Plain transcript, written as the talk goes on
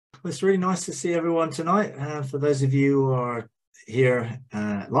It's really nice to see everyone tonight. For those of you who are here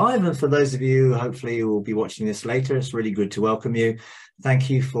live, and for those of you hopefully who will be watching this later, it's really good to welcome you. Thank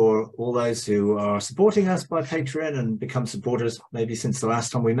you for all those who are supporting us by Patreon and become supporters maybe since the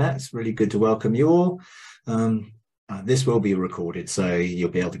last time we met. It's really good to welcome you all. This will be recorded, so you'll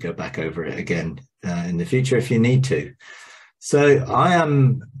be able to go back over it again in the future if you need to. So I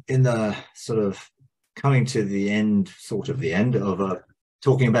am in the sort of coming to the end, of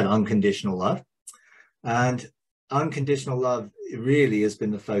talking about unconditional love. And unconditional love really has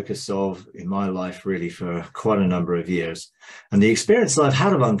been the focus of in my life really for quite a number of years. And the experience that I've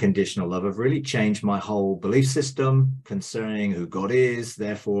had of unconditional love have really changed my whole belief system concerning who God is,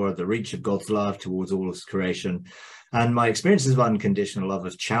 therefore the reach of God's love towards all of creation. And my experiences of unconditional love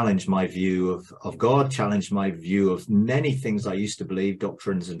have challenged my view of God, challenged my view of many things I used to believe,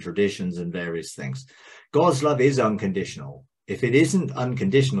 doctrines and traditions and various things. God's love is unconditional. If it isn't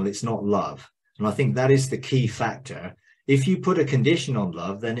unconditional, it's not love. And I think that is the key factor. If you put a condition on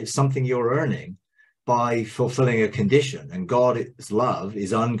love, then it's something you're earning by fulfilling a condition. And God's love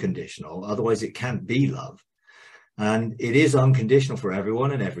is unconditional. Otherwise, it can't be love. And it is unconditional for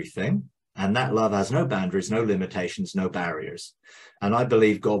everyone and everything. And that love has no boundaries, no limitations, no barriers. And I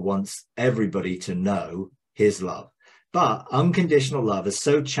believe God wants everybody to know his love. But unconditional love has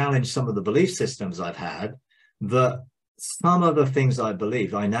so challenged some of the belief systems I've had that some of the things I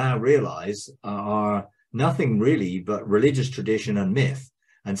believe, I now realize are nothing really but religious tradition and myth.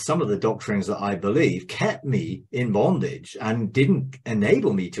 And some of the doctrines that I believe kept me in bondage and didn't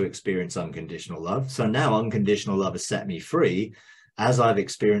enable me to experience unconditional love. So now unconditional love has set me free as I've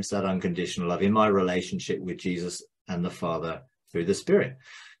experienced that unconditional love in my relationship with Jesus and the Father through the Spirit.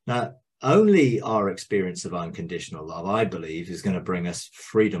 Now, only our experience of unconditional love, I believe, is going to bring us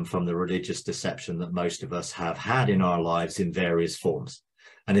freedom from the religious deception that most of us have had in our lives in various forms.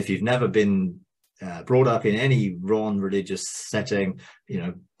 And if you've never been brought up in any wrong religious setting,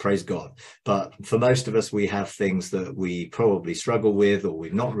 praise God. But for most of us, we have things that we probably struggle with, or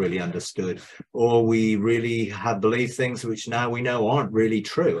we've not really understood, or we really have believed things which now we know aren't really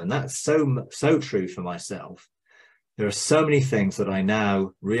true. And that's so true for myself. There are so many things that I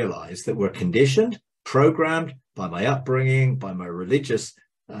now realize that were conditioned, programmed by my upbringing, by my religious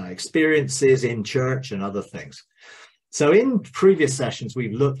experiences in church and other things. So in previous sessions,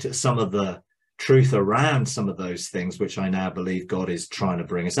 we've looked at some of the truth around some of those things, which I now believe God is trying to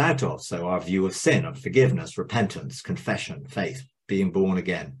bring us out of. So our view of sin, of forgiveness, repentance, confession, faith, being born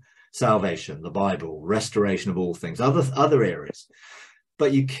again, salvation, the Bible, restoration of all things, other areas.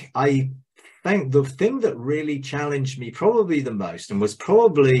 But I think the thing that really challenged me probably the most and was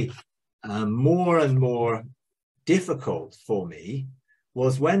probably more and more difficult for me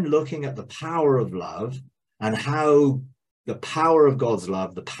was when looking at the power of love and how the power of God's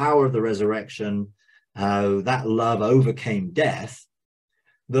love, the power of the resurrection, how that love overcame death,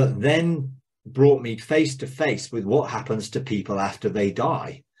 that then brought me face to face with what happens to people after they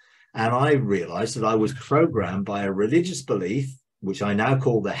die. And I realized that I was programmed by a religious belief, which I now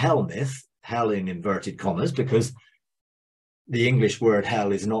call the hell myth, hell in inverted commas, because the English word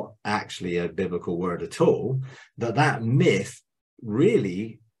hell is not actually a biblical word at all, that myth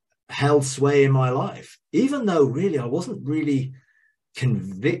really held sway in my life, even though really I wasn't really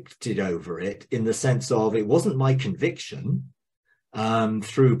convicted over it in the sense of it wasn't my conviction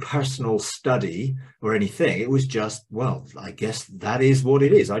through personal study or anything. It was just, well, I guess that is what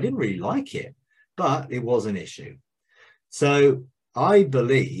it is. I didn't really like it, but it was an issue. So I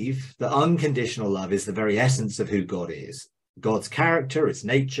believe that unconditional love is the very essence of who God is. God's character, its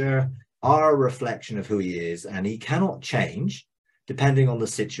nature, are a reflection of who he is, and he cannot change depending on the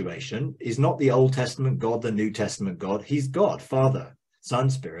situation. He's not the Old Testament God, the New Testament God. He's God, Father, Son,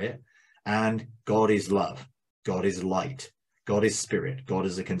 Spirit, and God is love. God is light. God is spirit. God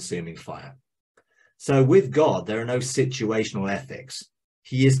is a consuming fire. So with God, there are no situational ethics.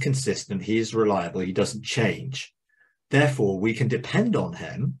 He is consistent. He is reliable. He doesn't change. Therefore, we can depend on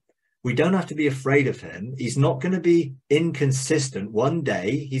him. We don't have to be afraid of him. He's not going to be inconsistent. One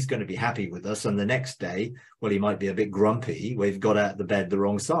day he's going to be happy with us, and the next day, well, he might be a bit grumpy. We've got out of the bed the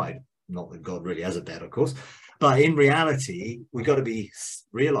wrong side. Not that God really has a bed, of course, but in reality, we've got to be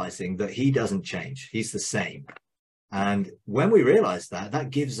realizing that he doesn't change. He's the same. And when we realize that, that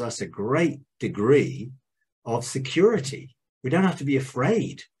gives us a great degree of security. We don't have to be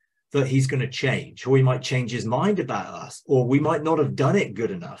afraid that he's going to change, or he might change his mind about us, or we might not have done it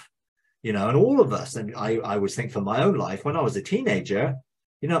good enough. And all of us, and I always think for my own life, when I was a teenager,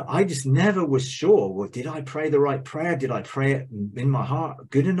 I just never was sure, well, did I pray the right prayer? Did I pray it in my heart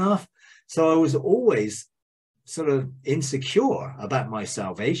good enough? So I was always sort of insecure about my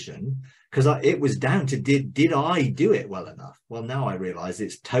salvation because it was down to did I do it well enough? Well, now I realize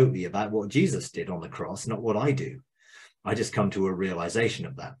it's totally about what Jesus did on the cross, not what I do. I just come to a realization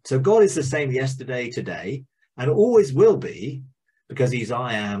of that. So God is the same yesterday, today, and always will be, because he's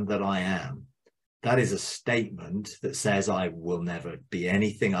I am that I am. That is a statement that says I will never be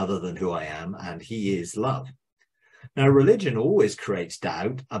anything other than who I am, and he is love. Now, religion always creates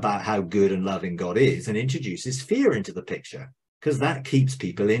doubt about how good and loving God is and introduces fear into the picture, because that keeps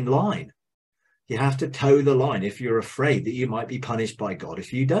people in line. You have to toe the line if you're afraid that you might be punished by God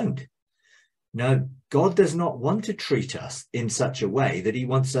if you don't. No, God does not want to treat us in such a way that he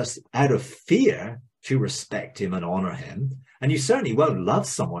wants us out of fear to respect him and honor him. And you certainly won't love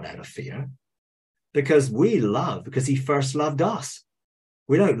someone out of fear, because we love because he first loved us.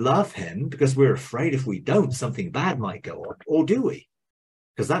 We don't love him because we're afraid if we don't, something bad might go on. Or do we?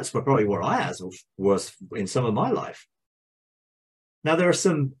 Because that's probably where I was in some of my life. Now, there are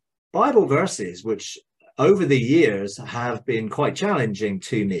some Bible verses which over the years have been quite challenging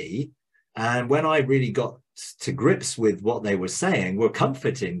to me. And when I really got to grips with what they were saying, were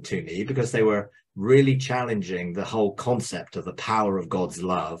comforting to me, because they were really challenging the whole concept of the power of God's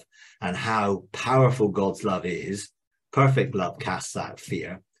love and how powerful God's love is. Perfect love casts out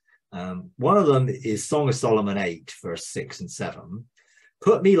fear. One of them is Song of Solomon 8, verse 6 and 7.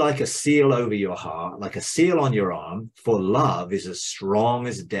 Put me like a seal over your heart, like a seal on your arm, for love is as strong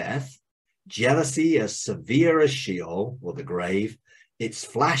as death, jealousy as severe as Sheol, or the grave. Its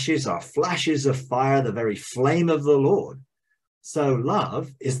flashes are flashes of fire, the very flame of the Lord. So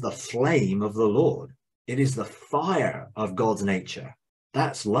love is the flame of the Lord. It is the fire of God's nature.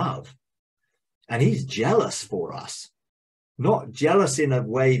 That's love. And he's jealous for us. Not jealous in a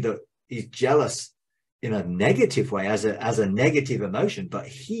way that he's jealous in a negative way, as a negative emotion, but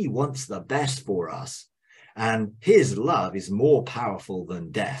he wants the best for us. And his love is more powerful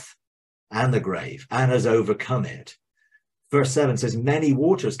than death and the grave, and has overcome it. Verse 7 says, many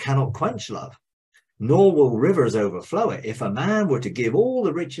waters cannot quench love, nor will rivers overflow it. If a man were to give all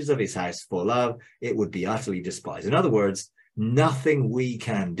the riches of his house for love, it would be utterly despised. In other words, nothing we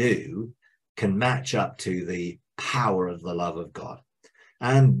can do can match up to the power of the love of God.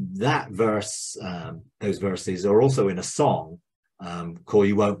 And that verse, those verses are also in a song called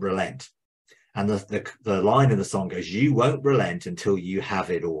You Won't Relent. And the line in the song goes, you won't relent until you have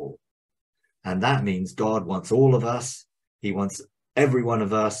it all. And that means God wants all of us. He wants every one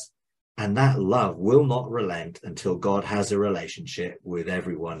of us. And that love will not relent until God has a relationship with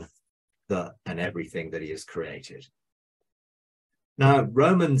everyone and everything that he has created. Now,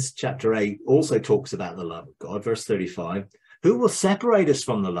 Romans chapter 8 also talks about the love of God. Verse 35, who will separate us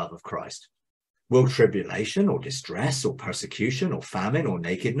from the love of Christ? Will tribulation or distress or persecution or famine or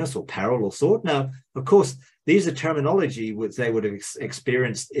nakedness or peril or sword? Now, of course, these are terminology which they would have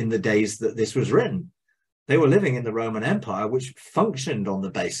experienced in the days that this was written. They were living in the Roman Empire, which functioned on the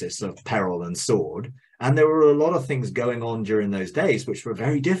basis of peril and sword. And there were a lot of things going on during those days which were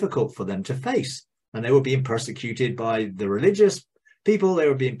very difficult for them to face. And they were being persecuted by the religious people. They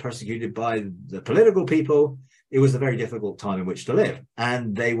were being persecuted by the political people. It was a very difficult time in which to live.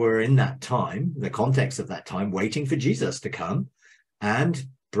 And they were in that time, the context of that time, waiting for Jesus to come and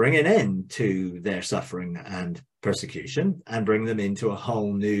bring an end to their suffering and persecution and bring them into a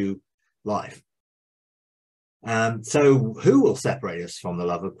whole new life. So who will separate us from the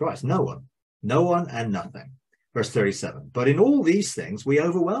love of Christ? No one. No one and nothing. Verse 37, but in all these things we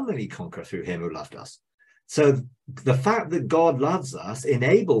overwhelmingly conquer through him who loved us. So the fact that God loves us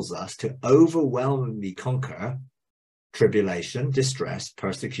enables us to overwhelmingly conquer tribulation, distress,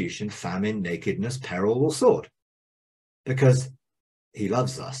 persecution, famine, nakedness, peril, or sword, because he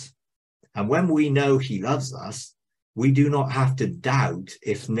loves us. And when we know he loves us, we do not have to doubt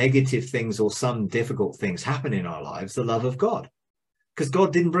if negative things or some difficult things happen in our lives, the love of God, because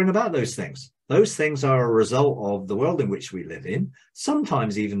God didn't bring about those things. Those things are a result of the world in which we live in,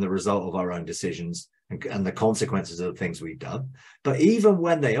 sometimes even the result of our own decisions and the consequences of the things we've done. But even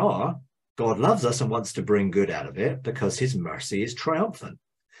when they are, God loves us and wants to bring good out of it, because his mercy is triumphant.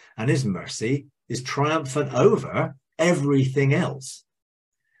 And his mercy is triumphant over everything else.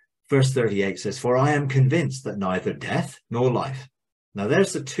 Verse 38 says, for I am convinced that neither death nor life. Now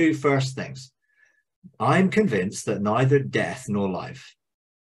there's the two first things. I'm convinced that neither death nor life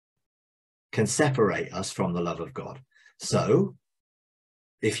can separate us from the love of God. So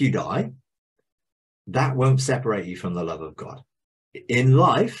if you die, that won't separate you from the love of God. In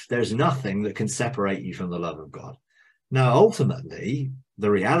life, there's nothing that can separate you from the love of God. Now, ultimately,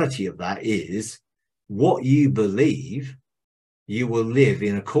 the reality of that is what you believe, you will live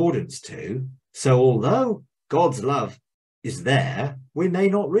in accordance to. So although God's love is there, we may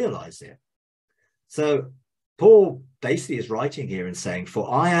not realize it. So Paul basically is writing here and saying, for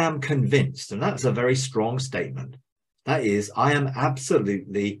I am convinced, and that's a very strong statement. That is, I am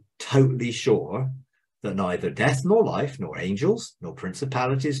absolutely, totally sure that neither death nor life, nor angels, nor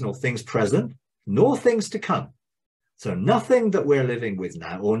principalities, nor things present, nor things to come. So nothing that we're living with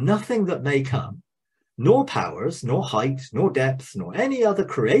now, or nothing that may come, nor powers, nor height, nor depth, nor any other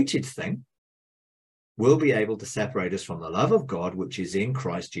created thing will be able to separate us from the love of God, which is in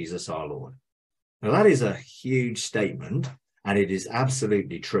Christ Jesus our Lord. Now that is a huge statement, and it is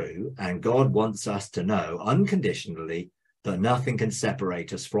absolutely true. And God wants us to know unconditionally that nothing can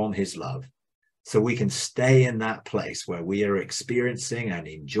separate us from his love. So we can stay in that place where we are experiencing and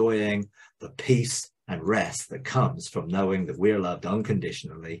enjoying the peace and rest that comes from knowing that we're loved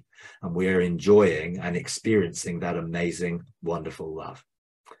unconditionally, and we're enjoying and experiencing that amazing, wonderful love.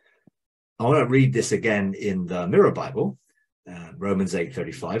 I want to read this again in the Mirror Bible, Romans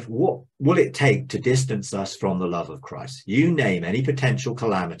 8:35. What will it take to distance us from the love of Christ? You name any potential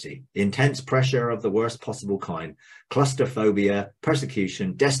calamity, intense pressure of the worst possible kind, claustrophobia,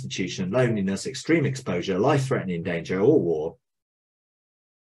 persecution, destitution, loneliness, extreme exposure, life-threatening danger, or war.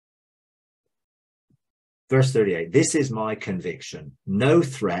 Verse 38, this is my conviction. No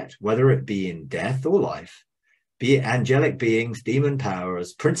threat, whether it be in death or life, be it angelic beings, demon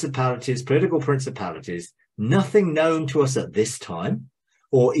powers, principalities, political principalities, nothing known to us at this time,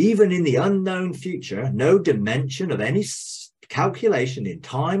 or even in the unknown future, no dimension of any calculation in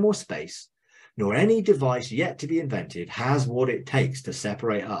time or space, nor any device yet to be invented, has what it takes to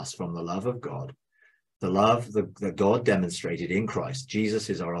separate us from the love of God, the love that God demonstrated in Christ. Jesus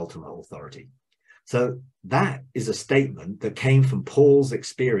is our ultimate authority. So that is a statement that came from Paul's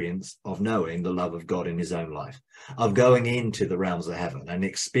experience of knowing the love of God in his own life, of going into the realms of heaven and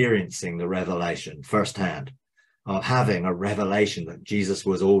experiencing the revelation firsthand, of having a revelation that Jesus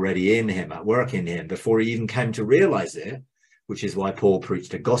was already in him, at work in him, before he even came to realize it, which is why Paul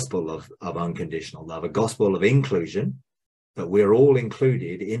preached a gospel of unconditional love, a gospel of inclusion, that we're all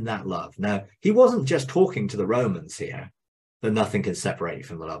included in that love. Now, he wasn't just talking to the Romans here, that nothing can separate you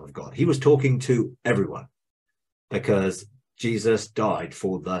from the love of God. He was talking to everyone, because Jesus died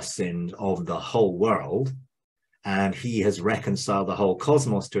for the sins of the whole world, and he has reconciled the whole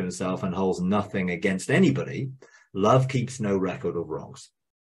cosmos to himself and holds nothing against anybody. Love keeps no record of wrongs.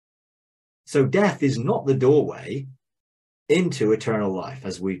 So death is not the doorway into eternal life,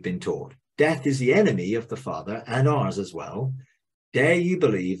 as we've been taught. Death is the enemy of the Father and ours as well. Dare you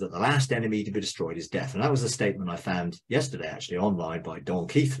believe that the last enemy to be destroyed is death? And that was a statement I found yesterday, actually, online by Don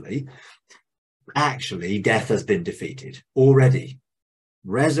Keithley. Actually, death has been defeated already.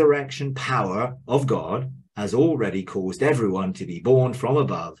 Resurrection power of God has already caused everyone to be born from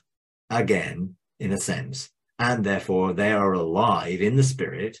above again, in a sense. And therefore, they are alive in the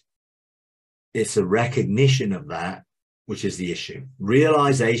spirit. It's a recognition of that, which is the issue.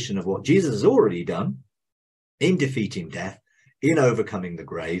 Realization of what Jesus has already done in defeating death, in overcoming the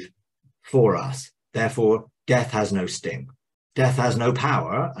grave for us. Therefore, death has no sting. Death has no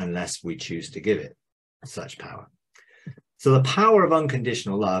power unless we choose to give it such power. So the power of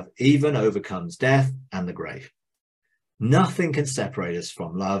unconditional love even overcomes death and the grave. Nothing can separate us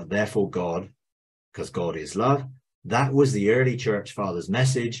from love. Therefore, God, because God is love. That was the early church fathers'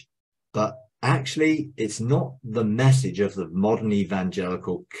 message, but actually it's not the message of the modern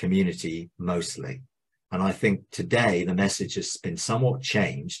evangelical community mostly. And I think today the message has been somewhat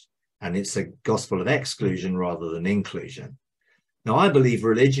changed, and it's a gospel of exclusion rather than inclusion. Now, I believe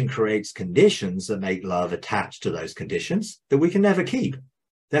religion creates conditions that make love attached to those conditions that we can never keep.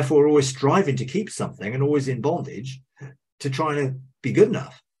 Therefore, we're always striving to keep something and always in bondage to try to be good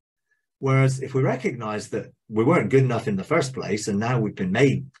enough. Whereas if we recognize that we weren't good enough in the first place, and now we've been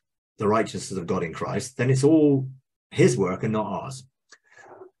made the righteousness of God in Christ, then it's all his work and not ours.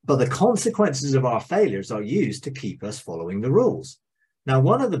 But the consequences of our failures are used to keep us following the rules. Now,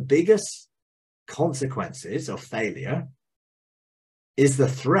 one of the biggest consequences of failure is the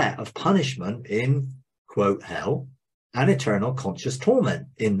threat of punishment in, quote, hell, and eternal conscious torment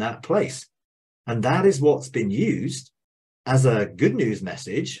in that place. And that is what's been used as a good news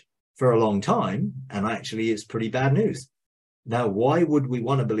message for a long time. And actually, it's pretty bad news. Now, why would we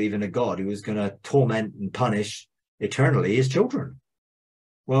want to believe in a God who is going to torment and punish eternally his children?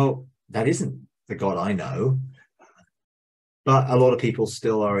 Well, that isn't the God I know, but a lot of people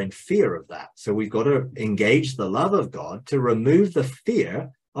still are in fear of that. So we've got to engage the love of God to remove the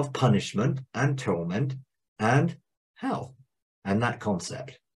fear of punishment and torment and hell and that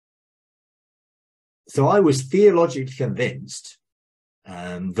concept. So I was theologically convinced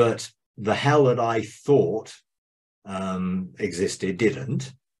that the hell that I thought existed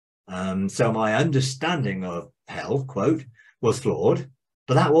didn't. So my understanding of hell, quote, was flawed,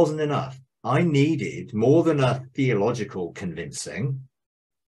 but that wasn't enough. I needed more than a theological convincing,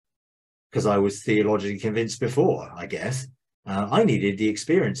 because I was theologically convinced before, I guess. I needed the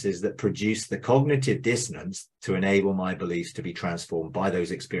experiences that produced the cognitive dissonance to enable my beliefs to be transformed by those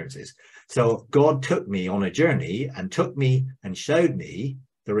experiences. So God took me on a journey and took me and showed me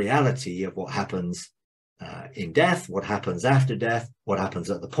the reality of what happens in death, what happens after death, what happens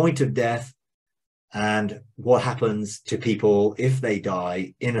at the point of death, and what happens to people if they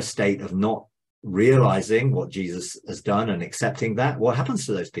die in a state of not realizing what Jesus has done and accepting that. What happens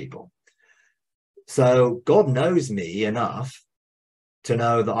to those people? So God knows me enough to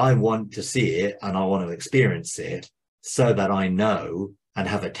know that I want to see it and I want to experience it, so that I know and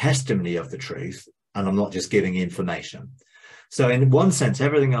have a testimony of the truth, and I'm not just giving information. So in one sense,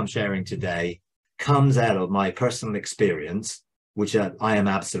 everything I'm sharing today comes out of my personal experience, which I am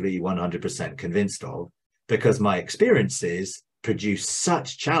absolutely 100% convinced of, because my experiences produce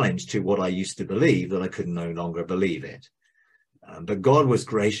such challenge to what I used to believe that I could no longer believe it. But God was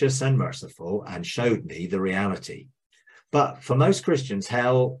gracious and merciful and showed me the reality. But for most Christians,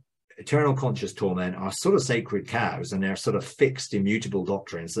 hell, eternal conscious torment are sort of sacred cows, and they're sort of fixed, immutable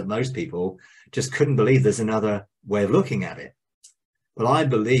doctrines that most people just couldn't believe there's another way of looking at it. But I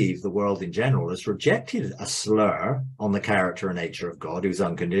believe the world in general has rejected a slur on the character and nature of God, who's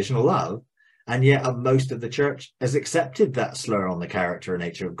unconditional love, and yet most of the church has accepted that slur on the character and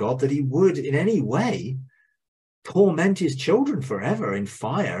nature of God, that he would in any way torment his children forever in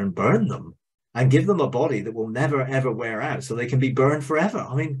fire and burn them and give them a body that will never, ever wear out so they can be burned forever.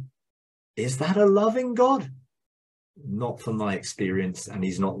 I mean, is that a loving God? Not from my experience, and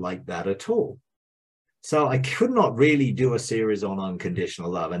he's not like that at all. So I could not really do a series on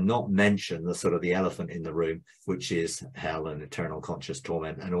unconditional love and not mention the sort of the elephant in the room, which is hell and eternal conscious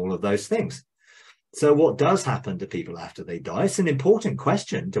torment and all of those things. So what does happen to people after they die? It's an important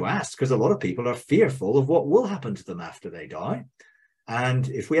question to ask, because a lot of people are fearful of what will happen to them after they die. And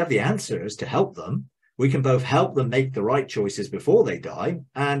if we have the answers to help them, we can both help them make the right choices before they die.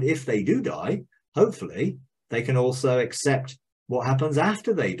 And if they do die, hopefully they can also accept what happens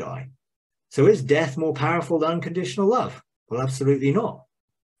after they die. So is death more powerful than unconditional love? Well, absolutely not,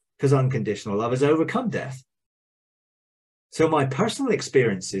 because unconditional love has overcome death. So my personal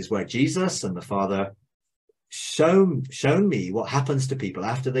experiences where Jesus and the Father shown me what happens to people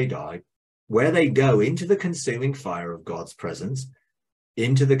after they die, where they go into the consuming fire of God's presence,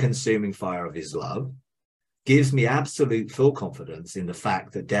 into the consuming fire of his love, gives me absolute full confidence in the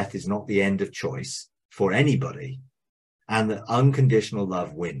fact that death is not the end of choice for anybody, and that unconditional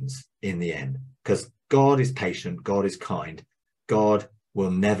love wins in the end, because God is patient, God is kind, God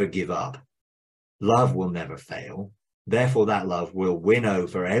will never give up, love will never fail. Therefore, that love will win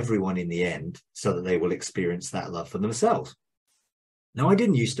over everyone in the end, so that they will experience that love for themselves. Now, I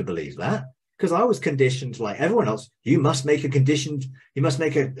didn't used to believe that, because I was conditioned like everyone else. You must make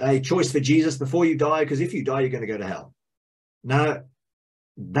a choice for Jesus before you die, because if you die, you're going to go to hell. Now,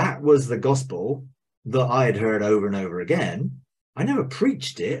 that was the gospel that I had heard over and over again. I never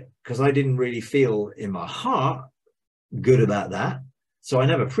preached it because I didn't really feel in my heart good about that. So I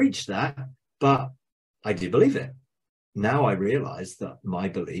never preached that, but I did believe it. Now I realize that my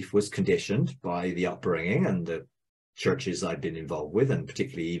belief was conditioned by the upbringing and the churches I'd been involved with, and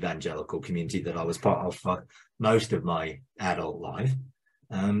particularly evangelical community that I was part of for most of my adult life.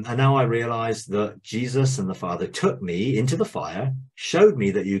 And now I realize that Jesus and the Father took me into the fire, showed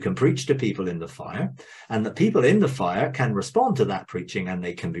me that you can preach to people in the fire, and that people in the fire can respond to that preaching, and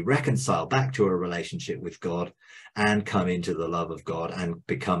they can be reconciled back to a relationship with God and come into the love of God and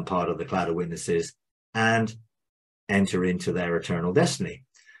become part of the cloud of witnesses and enter into their eternal destiny.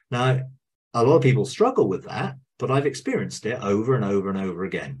 Now, a lot of people struggle with that, but I've experienced it over and over and over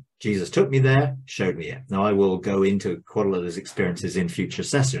again. Jesus took me there, showed me it. Now, I will go into quite a lot of those experiences in future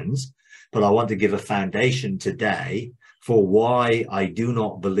sessions, but I want to give a foundation today for why I do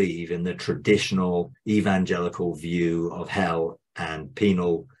not believe in the traditional evangelical view of hell and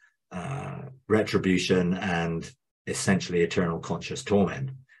penal retribution and essentially eternal conscious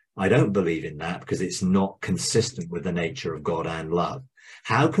torment. I don't believe in that because it's not consistent with the nature of God and love.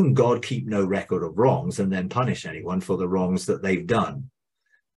 How can God keep no record of wrongs and then punish anyone for the wrongs that they've done?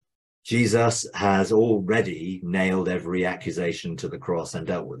 Jesus has already nailed every accusation to the cross and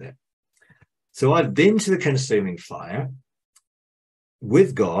dealt with it. So I've been to the consuming fire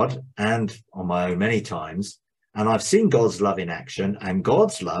with God and on my own many times, and I've seen God's love in action, and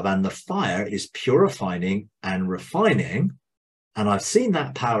God's love and the fire is purifying and refining And I've seen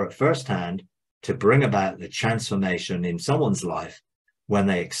that power at first hand to bring about the transformation in someone's life when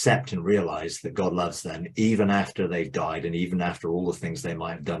they accept and realize that God loves them, even after they've died and even after all the things they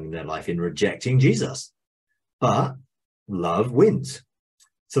might have done in their life in rejecting Jesus. But love wins.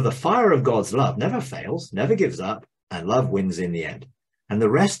 So the fire of God's love never fails, never gives up, and love wins in the end. And the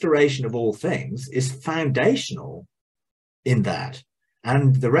restoration of all things is foundational in that.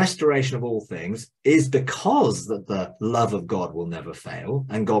 And the restoration of all things is because that the love of God will never fail,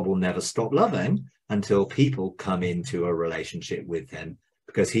 and God will never stop loving until people come into a relationship with him,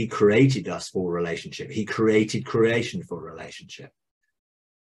 because he created us for relationship. He created creation for relationship.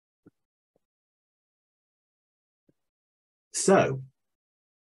 So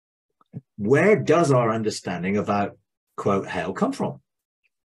where does our understanding about, quote, hell come from?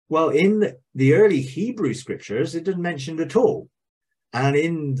 Well, in the early Hebrew scriptures, it didn't mention it at all. And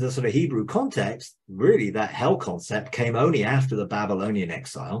in the sort of Hebrew context, really that hell concept came only after the Babylonian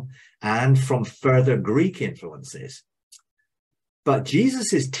exile and from further Greek influences. But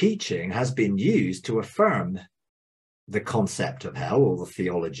Jesus's teaching has been used to affirm the concept of hell, or the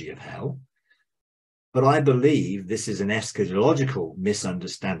theology of hell. But I believe this is an eschatological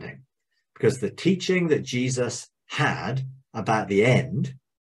misunderstanding, because the teaching that Jesus had about the end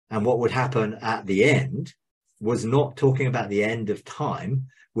and what would happen at the end was not talking about the end of time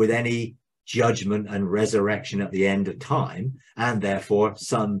with any judgment and resurrection at the end of time, and therefore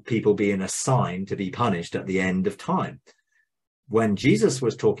some people being assigned to be punished at the end of time. When Jesus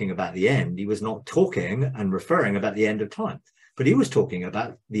was talking about the end, he was not talking and referring about the end of time, but he was talking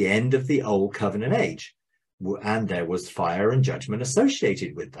about the end of the old covenant age. And there was fire and judgment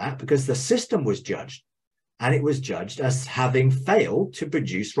associated with that, because the system was judged, and it was judged as having failed to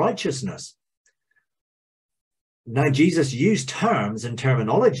produce righteousness. Now, Jesus used terms and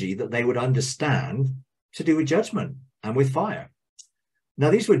terminology that they would understand to do with judgment and with fire.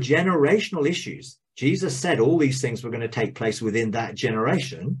 Now, these were generational issues. Jesus said all these things were going to take place within that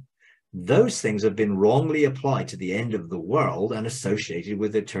generation. Those things have been wrongly applied to the end of the world and associated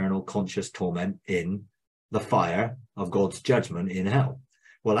with eternal conscious torment in the fire of God's judgment in hell.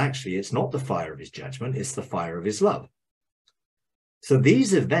 Well, actually, it's not the fire of his judgment, it's the fire of his love. So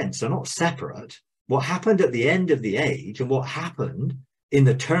these events are not separate. What happened at the end of the age and what happened in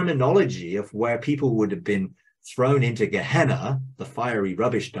the terminology of where people would have been thrown into Gehenna, the fiery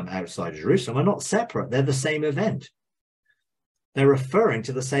rubbish dump outside Jerusalem, are not separate. They're the same event. They're referring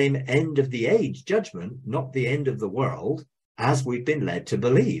to the same end of the age judgment, not the end of the world, as we've been led to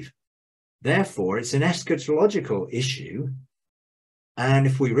believe. Therefore, it's an eschatological issue. And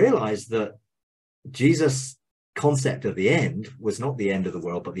if we realize that Jesus' concept of the end was not the end of the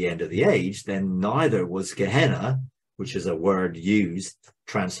world, but the end of the age, then neither was Gehenna, which is a word used,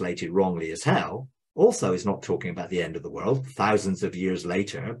 translated wrongly as hell, also is not talking about the end of the world, thousands of years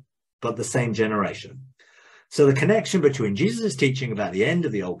later, but the same generation. So the connection between Jesus' teaching about the end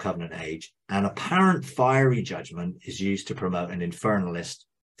of the old covenant age and apparent fiery judgment is used to promote an infernalist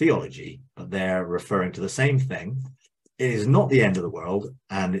theology, but they're referring to the same thing. It is not the end of the world,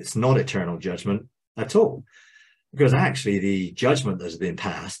 and it's not eternal judgment at all. Because actually the judgment that has been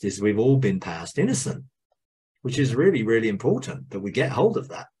passed is we've all been passed innocent, which is really, really important that we get hold of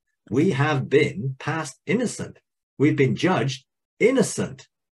that. We have been passed innocent. We've been judged innocent,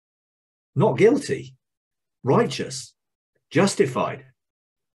 not guilty, righteous, justified.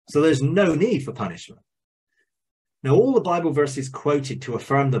 So there's no need for punishment. Now, all the Bible verses quoted to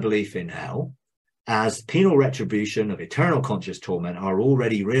affirm the belief in hell as penal retribution of eternal conscious torment are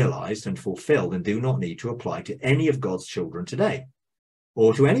already realized and fulfilled and do not need to apply to any of God's children today,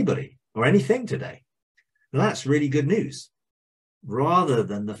 or to anybody or anything today. Now, that's really good news, rather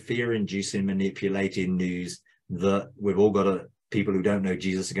than the fear-inducing, manipulating news that we've all got people who don't know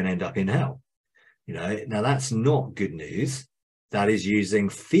Jesus are going to end up in hell. You know, now that's not good news. That is using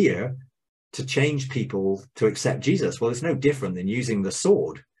fear to change people to accept Jesus. Well, it's no different than using the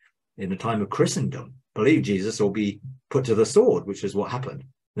sword in the time of Christendom. Believe Jesus or be put to the sword, which is what happened.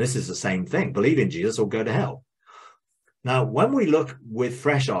 This is the same thing. Believe in Jesus or go to hell. Now, when we look with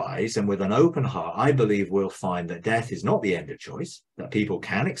fresh eyes and with an open heart, I believe we'll find that death is not the end of choice, that people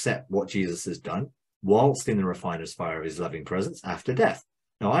can accept what Jesus has done whilst in the refiner's fire of his loving presence after death.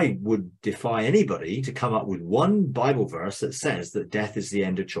 Now, I would defy anybody to come up with one Bible verse that says that death is the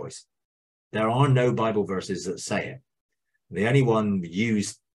end of choice. There are no Bible verses that say it. The only one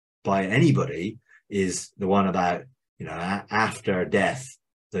used by anybody is the one about, you know, after death,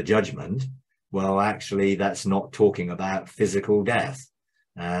 the judgment. Well, actually, that's not talking about physical death.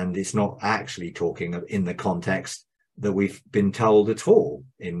 And it's not actually talking in the context that we've been told at all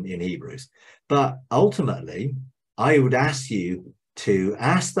in Hebrews. But ultimately, I would ask you to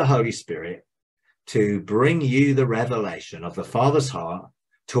ask the Holy Spirit to bring you the revelation of the Father's heart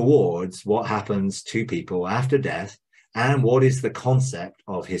towards what happens to people after death and what is the concept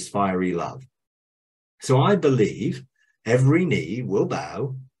of his fiery love. So I believe every knee will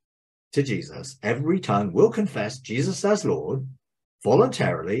bow to Jesus. Every tongue will confess Jesus as Lord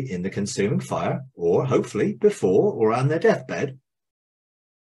voluntarily in the consuming fire, or hopefully before or on their deathbed.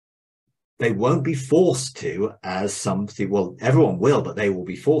 They won't be forced to as something, well, everyone will, but they will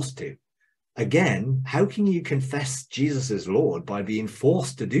be forced to. Again, how can you confess Jesus as Lord by being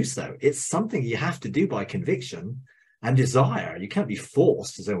forced to do so? It's something you have to do by conviction and desire. You can't be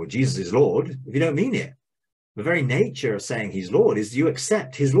forced to say, well, Jesus is Lord, if you don't mean it. The very nature of saying he's Lord is you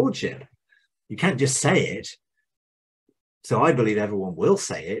accept his lordship. You can't just say it. So I believe everyone will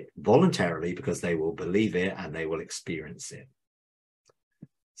say it voluntarily because they will believe it and they will experience it.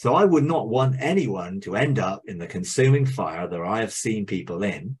 So I would not want anyone to end up in the consuming fire that I have seen people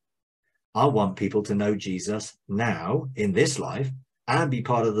in. I want people to know Jesus now in this life and be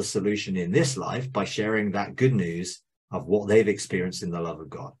part of the solution in this life by sharing that good news of what they've experienced in the love of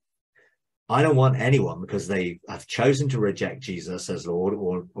God. I don't want anyone, because they have chosen to reject Jesus as Lord,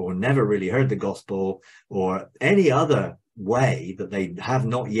 or never really heard the gospel, or any other way that they have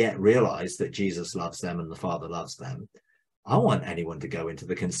not yet realized that Jesus loves them and the Father loves them. I want anyone to go into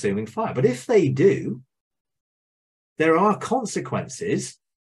the consuming fire. But if they do, there are consequences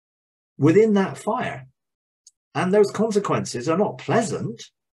within that fire. And those consequences are not pleasant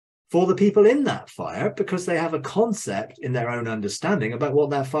for the people in that fire, because they have a concept in their own understanding about what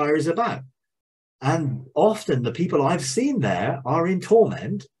that fire is about. And often the people I've seen there are in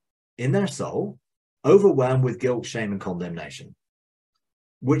torment in their soul, overwhelmed with guilt, shame, and condemnation,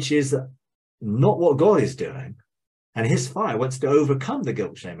 which is not what God is doing. And his fire wants to overcome the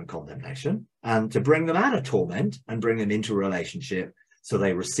guilt, shame, and condemnation, and to bring them out of torment and bring them into relationship so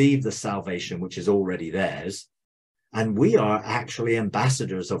they receive the salvation which is already theirs. And we are actually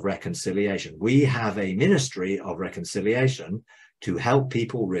ambassadors of reconciliation. We have a ministry of reconciliation to help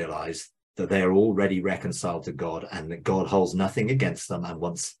people realize that they are already reconciled to God and that God holds nothing against them and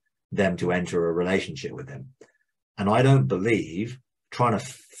wants them to enter a relationship with him. And I don't believe trying to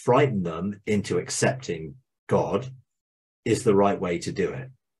frighten them into accepting God is the right way to do it.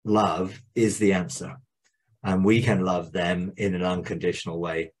 Love is the answer. And we can love them in an unconditional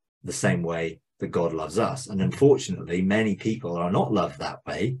way, the same way that God loves us. And unfortunately, many people are not loved that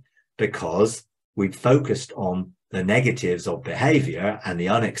way because we've focused on the negatives of behavior and the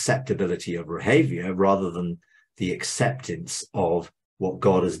unacceptability of behavior rather than the acceptance of what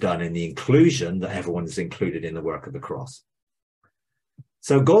God has done in the inclusion that everyone is included in the work of the cross.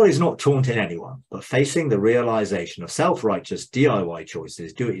 So God is not taunting anyone, but facing the realization of self-righteous DIY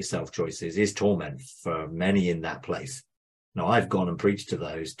choices, do-it-yourself choices, is torment for many in that place. Now, I've gone and preached to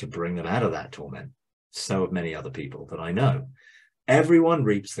those to bring them out of that torment. So have many other people that I know. Everyone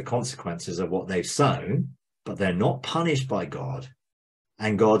reaps the consequences of what they've sown, but they're not punished by God.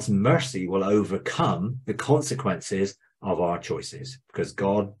 And God's mercy will overcome the consequences of our choices, because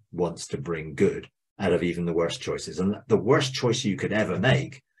God wants to bring good out of even the worst choices. And the worst choice you could ever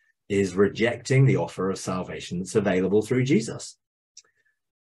make is rejecting the offer of salvation that's available through Jesus.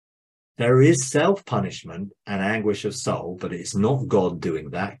 There is self-punishment and anguish of soul, but it's not God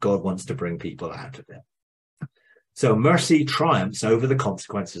doing that. God wants to bring people out of it. So mercy triumphs over the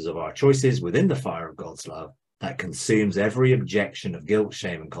consequences of our choices within the fire of God's love that consumes every objection of guilt,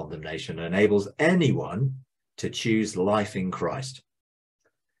 shame, and condemnation, and enables anyone to choose life in Christ.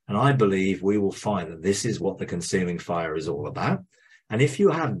 And I believe we will find that this is what the consuming fire is all about. And if you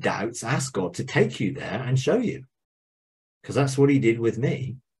have doubts, ask God to take you there and show you, because that's what he did with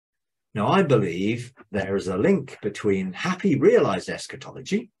me. Now, I believe there is a link between happy realized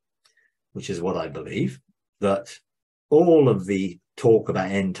eschatology, which is what I believe, that all of the talk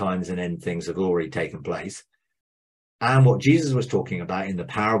about end times and end things have already taken place, and what Jesus was talking about in the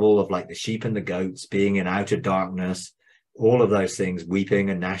parable of like the sheep and the goats being in outer darkness, all of those things, weeping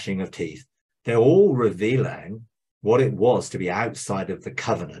and gnashing of teeth, they're all revealing what it was to be outside of the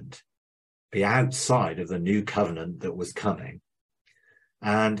covenant, be outside of the new covenant that was coming.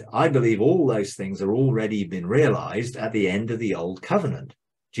 And I believe all those things are already been realized at the end of the old covenant.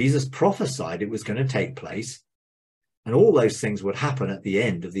 Jesus prophesied it was going to take place, and all those things would happen at the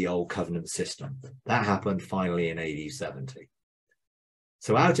end of the old covenant system. That happened finally in AD 70.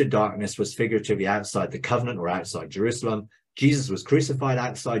 So outer darkness was figuratively outside the covenant or outside Jerusalem. Jesus was crucified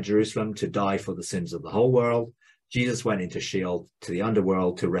outside Jerusalem to die for the sins of the whole world. Jesus went into Sheol, to the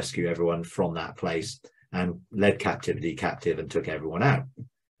underworld, to rescue everyone from that place and led captivity captive and took everyone out.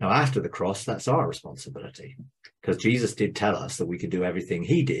 Now, after the cross, that's our responsibility, because Jesus did tell us that we could do everything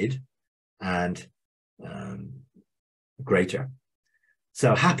he did and greater.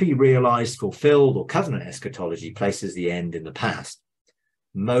 So happy, realized, fulfilled, or covenant eschatology places the end in the past.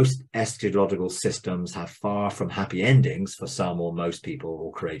 Most eschatological systems have far from happy endings for some or most people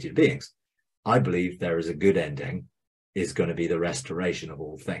or created beings. I believe there is a good ending, is going to be the restoration of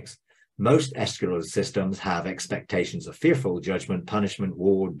all things. Most eschatological systems have expectations of fearful judgment, punishment,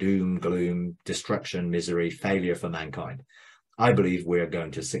 war, doom, gloom, destruction, misery, failure for mankind. I believe we're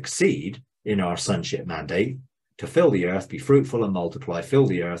going to succeed in our sonship mandate to fill the earth, be fruitful and multiply, fill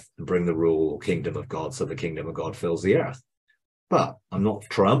the earth, and bring the rule or kingdom of God, so the kingdom of God fills the earth. But I'm not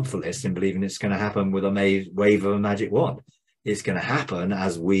triumphalist in believing it's going to happen with a wave of a magic wand. It's going to happen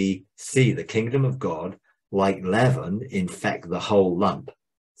as we see the kingdom of God, like leaven, infect the whole lump.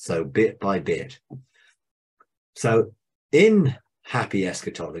 So bit by bit. So in happy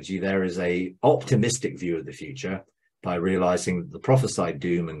eschatology, there is a optimistic view of the future by realizing that the prophesied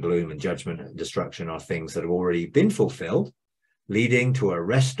doom and gloom and judgment and destruction are things that have already been fulfilled, leading to a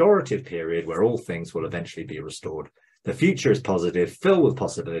restorative period where all things will eventually be restored. The future is positive, filled with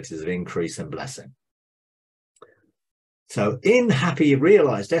possibilities of increase and blessing. So in happy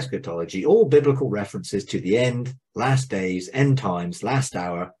realized eschatology, all biblical references to the end, last days, end times, last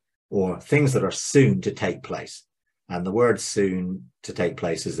hour, or things that are soon to take place. And the word soon to take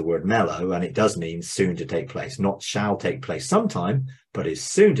place is the word mellow, and it does mean soon to take place, not shall take place sometime, but is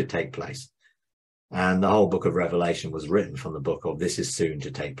soon to take place. And the whole book of Revelation was written from the book of this is soon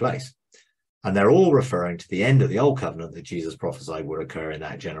to take place. And they're all referring to the end of the old covenant that Jesus prophesied would occur in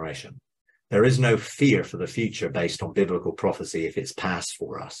that generation. There is no fear for the future based on biblical prophecy if it's past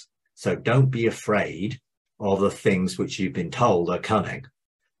for us. So don't be afraid of the things which you've been told are coming.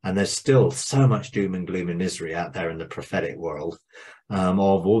 And there's still so much doom and gloom and misery out there in the prophetic world of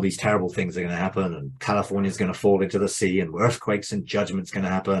all these terrible things are going to happen, and California's going to fall into the sea, and earthquakes and judgment's going to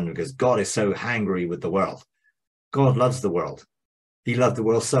happen because God is so angry with the world. God loves the world. He loved the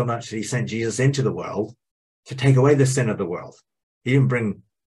world so much that he sent Jesus into the world to take away the sin of the world. He didn't bring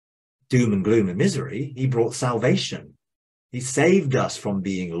doom and gloom and misery. He brought salvation. He saved us from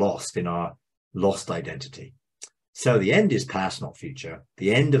being lost in our lost identity. So the end is past, not future.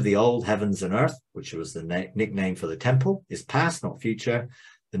 The end of the old heavens and earth, which was the nickname for the temple, is past, not future.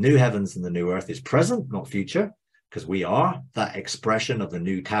 The new heavens and the new earth is present, not future, because we are that expression of the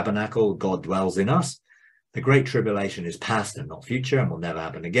new tabernacle. God dwells in us. The great tribulation is past and not future, and will never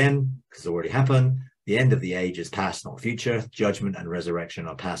happen again because it's already happened. The end of the age is past, not future. Judgment and resurrection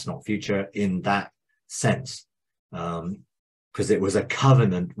are past, not future in that sense, because it was a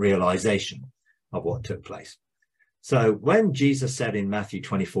covenant realization of what took place. So when Jesus said in Matthew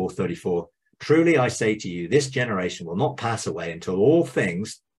 24:34, truly I say to you, this generation will not pass away until all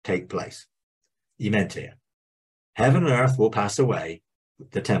things take place. He meant here, heaven and earth will pass away,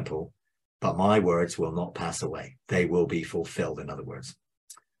 the temple, but my words will not pass away. They will be fulfilled, in other words.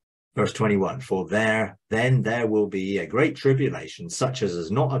 Verse 21, for then there will be a great tribulation, such as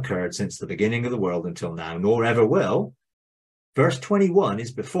has not occurred since the beginning of the world until now, nor ever will. Verse 21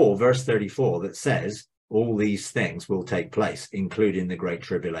 is before verse 34 that says all these things will take place, including the great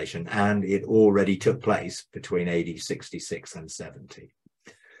tribulation, and it already took place between AD 66 and 70.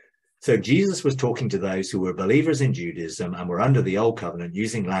 So Jesus was talking to those who were believers in Judaism and were under the old covenant,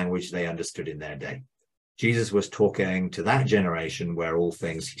 using language they understood in their day. Jesus was talking to that generation where all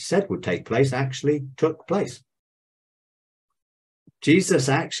things he said would take place actually took place. Jesus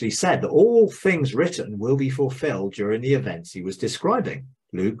actually said that all things written will be fulfilled during the events he was describing.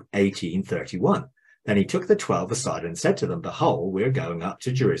 Luke 18:31. Then he took the 12 aside and said to them, behold, we're going up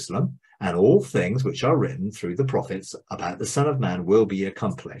to Jerusalem, and all things which are written through the prophets about the Son of Man will be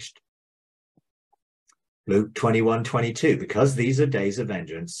accomplished. Luke 21:22, because these are days of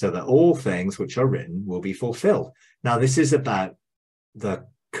vengeance, so that all things which are written will be fulfilled. Now, this is about the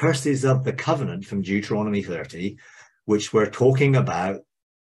curses of the covenant from Deuteronomy 30, which we're talking about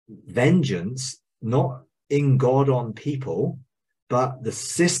vengeance, not in God on people, but the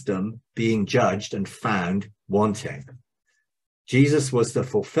system being judged and found wanting. Jesus was the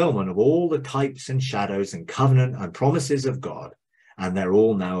fulfillment of all the types and shadows and covenant and promises of God, and they're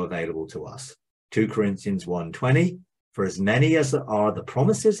all now available to us. 2 Corinthians 1:20, for as many as are the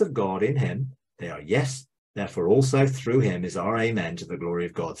promises of God in him, they are yes, therefore also through him is our amen to the glory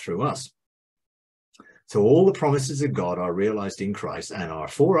of God through us. So all the promises of God are realized in Christ and are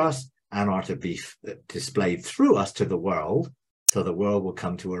for us and are to be displayed through us to the world, so the world will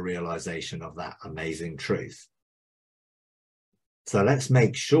come to a realization of that amazing truth. So let's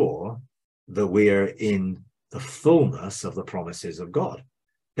make sure that we are in the fullness of the promises of God.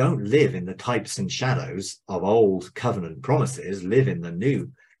 don't live in the types and shadows of old covenant promises, live in the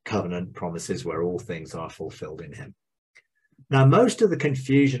new covenant promises where all things are fulfilled in him. Now, most of the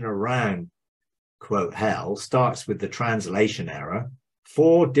confusion around, quote, hell starts with the translation error.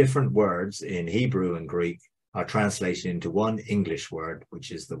 4 different words in Hebrew and Greek are translated into one English word,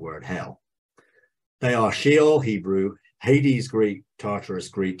 which is the word hell. They are Sheol, Hebrew, Hades, Greek, Tartarus,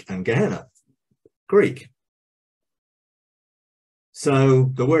 Greek, and Gehenna, Greek. So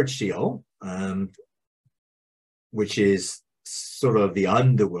the word Sheol, which is sort of the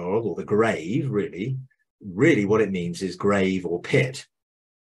underworld or the grave, really what it means is grave or pit.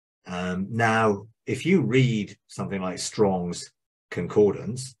 Now, if you read something like Strong's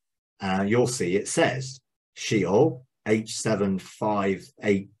Concordance, you'll see it says Sheol,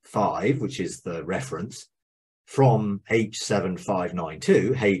 H7585, which is the reference, from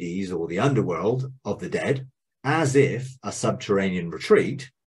H7592, Hades or the underworld of the dead, as if a subterranean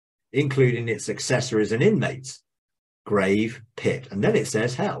retreat, including its accessories and inmates, grave, pit, and then it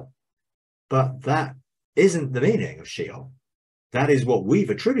says hell. But that isn't the meaning of Sheol. That is what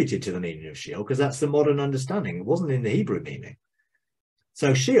we've attributed to the meaning of Sheol, because that's the modern understanding. It wasn't in the Hebrew meaning.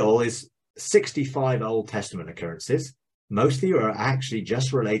 So Sheol is 65 Old Testament occurrences. Mostly are actually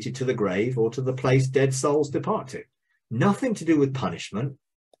just related to the grave or to the place dead souls depart to. Nothing to do with punishment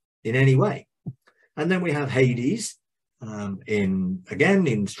in any way. And then we have Hades, in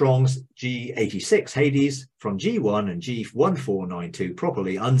Strong's G86, Hades from G1 and G1492,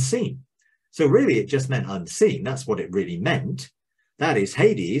 properly unseen. So really it just meant unseen. That's what it really meant. That is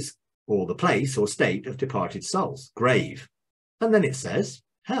Hades, or the place or state of departed souls, grave. And then it says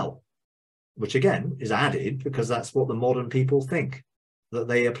hell, which again is added because that's what the modern people think that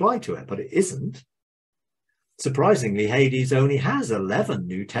they apply to it, but it isn't. Surprisingly, Hades only has 11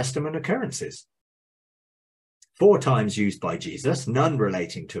 New Testament occurrences. 4 times used by Jesus, none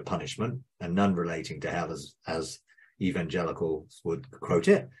relating to punishment and none relating to hell as evangelicals would quote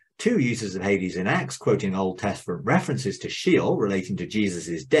it. 2 uses of Hades in Acts, quoting Old Testament references to Sheol relating to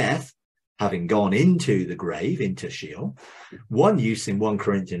Jesus's death, having gone into the grave, into Sheol. 1 use in 1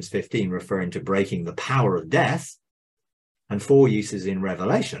 Corinthians 15 referring to breaking the power of death, and 4 uses in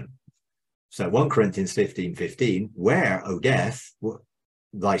Revelation. So 1 Corinthians 15:15, where, O death,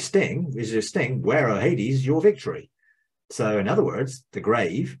 thy sting is your sting, where, O Hades, your victory. So in other words, the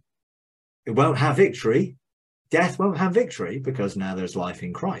grave, it won't have victory. Death won't have victory because now there's life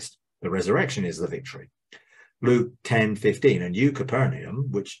in Christ. The resurrection is the victory. Luke 10:15, and you,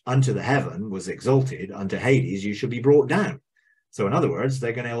 Capernaum, which unto the heaven was exalted, unto Hades you shall be brought down. So in other words,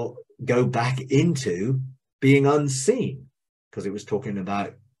 they're going to go back into being unseen, because it was talking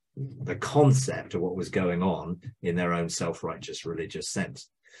about the concept of what was going on in their own self-righteous religious sense.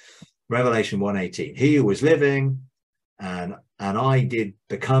 Revelation 1:18, he who was living and I did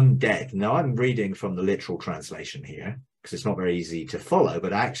become dead. Now I'm reading from the literal translation here because it's not very easy to follow,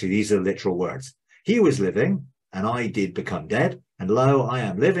 but actually these are literal words. He was living and I did become dead, and lo, I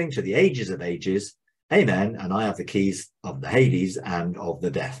am living to the ages of ages. Amen. And I have the keys of the Hades and of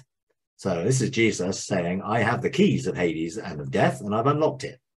the death. So this is Jesus saying, I have the keys of Hades and of death, and I've unlocked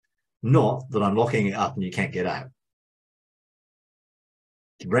it. Not that I'm locking it up and you can't get out.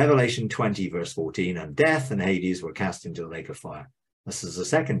 Revelation 20 verse 14, and death and Hades were cast into the lake of fire. This is the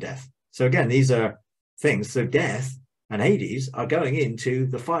second death. So again, these are things. So death and Hades are going into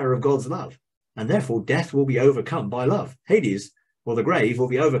the fire of God's love, and therefore death will be overcome by love. Hades, or the grave, will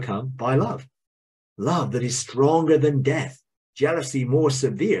be overcome by love. Love that is stronger than death, jealousy more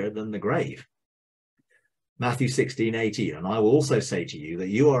severe than the grave. Matthew 16:18, and I will also say to you that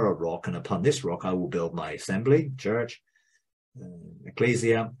you are a rock, and upon this rock I will build my assembly, church,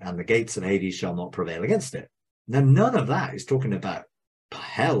 ecclesia, and the gates of Hades shall not prevail against it. Now, none of that is talking about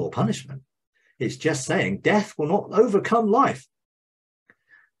hell or punishment. It's just saying death will not overcome life,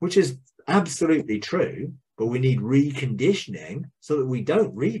 which is absolutely true, but we need reconditioning so that we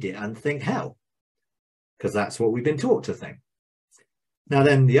don't read it and think hell, because that's what we've been taught to think. Now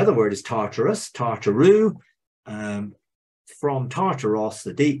then, the other word is Tartarus, Tartaru, from Tartaros,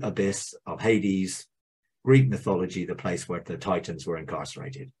 the deep abyss of Hades, Greek mythology, the place where the Titans were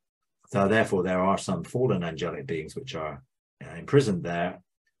incarcerated. So therefore, there are some fallen angelic beings which are imprisoned there.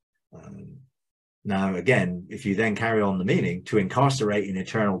 Now, again, if you then carry on the meaning, to incarcerate in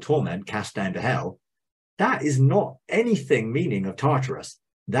eternal torment, cast down to hell, that is not anything meaning of Tartarus.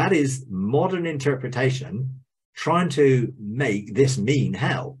 That is modern interpretation trying to make this mean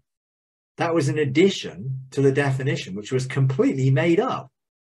hell. That was an addition to the definition, which was completely made up.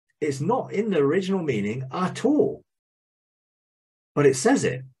 It's not in the original meaning at all. But it says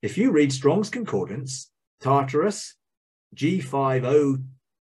it. If you read Strong's Concordance, Tartarus, G50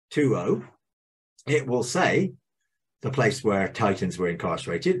 2:0, it will say the place where Titans were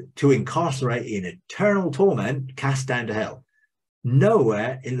incarcerated, to incarcerate in eternal torment, cast down to hell.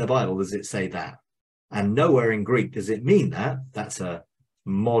 Nowhere in the Bible does it say that. And nowhere in Greek does it mean that. That's a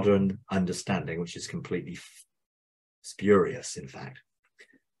modern understanding, which is completely spurious, in fact.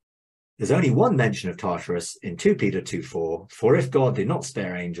 There's only one mention of Tartarus in 2 Peter 2:4. For if God did not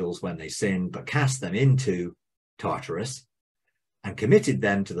spare angels when they sinned, but cast them into Tartarus and committed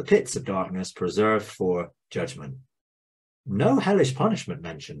them to the pits of darkness preserved for judgment. No hellish punishment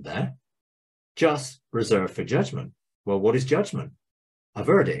mentioned there, just reserved for judgment. Well, what is judgment? A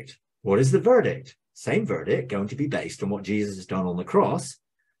verdict. What is the verdict? Same verdict, going to be based on what Jesus has done on the cross,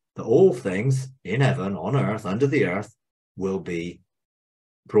 that all things in heaven, on earth, under the earth, will be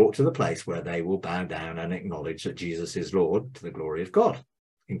brought to the place where they will bow down and acknowledge that Jesus is Lord, to the glory of God,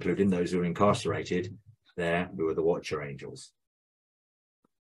 including those who are incarcerated there, who are the watcher angels.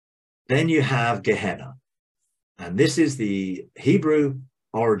 Then you have Gehenna. And this is the Hebrew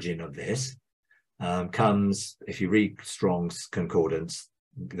origin of this. Comes, if you read Strong's Concordance,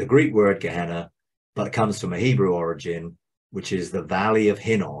 the Greek word Gehenna, but it comes from a Hebrew origin, which is the Valley of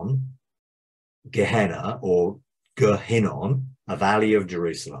Hinnom, Gehenna, or Gehinnom, a valley of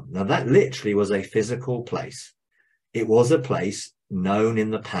Jerusalem. Now, that literally was a physical place. It was a place known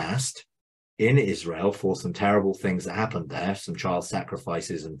in the past in Israel for some terrible things that happened there, some child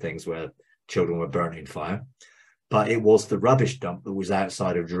sacrifices and things where children were burnt in fire. But it was the rubbish dump that was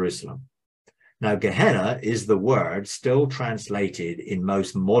outside of Jerusalem. Now, Gehenna is the word still translated in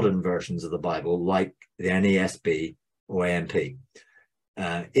most modern versions of the Bible, like the NASB or AMP.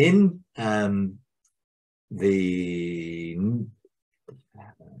 In the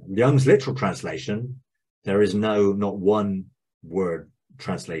Young's literal translation, there is not one word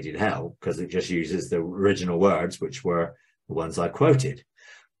translated hell, because it just uses the original words, which were the ones I quoted.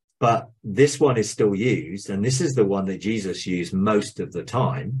 But this one is still used, and this is the one that Jesus used most of the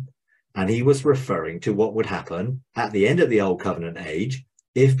time. And he was referring to what would happen at the end of the Old Covenant age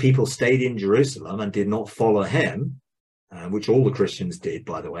if people stayed in Jerusalem and did not follow him, which all the Christians did,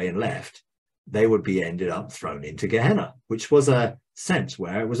 by the way, and left. They would be ended up thrown into Gehenna, which was a sense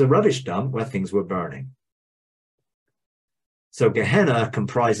where it was a rubbish dump where things were burning. So Gehenna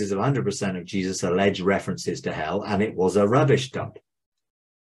comprises of 100% of Jesus' alleged references to hell, and it was a rubbish dump.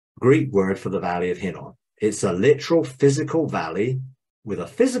 Greek word for the Valley of Hinnom. It's a literal physical valley with a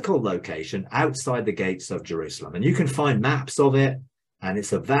physical location outside the gates of Jerusalem. And you can find maps of it, and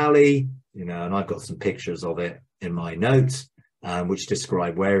it's a valley, and I've got some pictures of it in my notes, which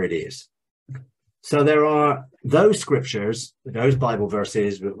describe where it is. So there are those scriptures, those Bible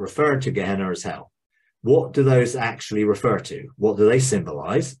verses that refer to Gehenna as hell. What do those actually refer to? What do they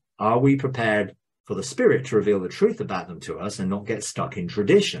symbolize? Are we prepared for the Spirit to reveal the truth about them to us and not get stuck in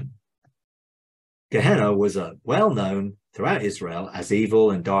tradition? Gehenna was a well-known throughout Israel as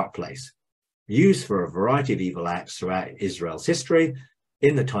evil and dark place, used for a variety of evil acts throughout Israel's history.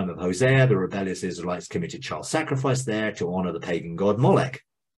 In the time of Hosea, the rebellious Israelites committed child sacrifice there to honor the pagan god Molech.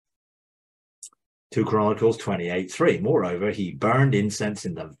 2 Chronicles 28:3. Moreover, he burned incense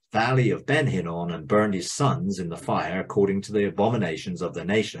in the valley of Ben Hinnom and burned his sons in the fire according to the abominations of the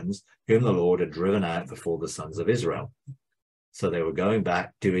nations whom the Lord had driven out before the sons of Israel. So they were going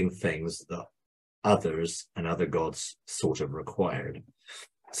back doing things that others and other gods sort of required.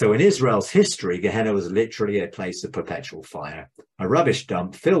 So in Israel's history, Gehenna was literally a place of perpetual fire, a rubbish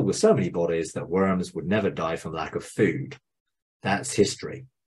dump filled with so many bodies that worms would never die from lack of food. That's history.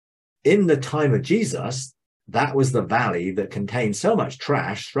 In the time of Jesus, that was the valley that contained so much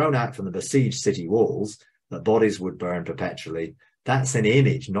trash thrown out from the besieged city walls that bodies would burn perpetually. That's an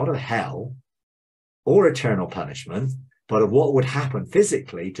image, not of hell or eternal punishment, but of what would happen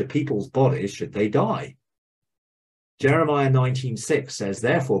physically to people's bodies should they die. Jeremiah 19:6 says,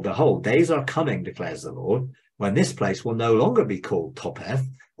 therefore, behold, days are coming, declares the Lord, when this place will no longer be called Topheth,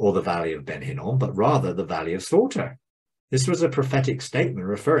 or the valley of Ben Hinnom, but rather the valley of slaughter. This was a prophetic statement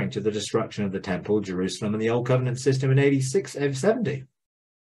referring to the destruction of the temple, Jerusalem, and the Old Covenant system in AD 70.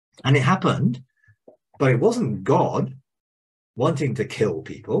 And it happened, but it wasn't God wanting to kill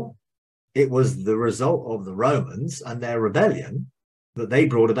people. It was the result of the Romans and their rebellion that they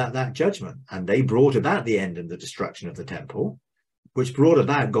brought about that judgment. And they brought about the end and the destruction of the temple, which brought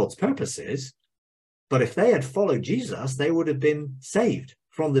about God's purposes. But if they had followed Jesus, they would have been saved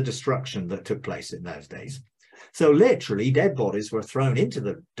from the destruction that took place in those days. So literally, dead bodies were thrown into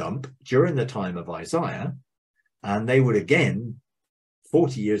the dump during the time of Isaiah, and they would again,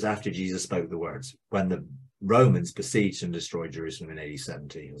 40 years after Jesus spoke the words, when the Romans besieged and destroyed Jerusalem in AD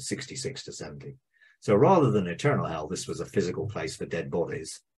 70, or 66 to 70. So rather than eternal hell, this was a physical place for dead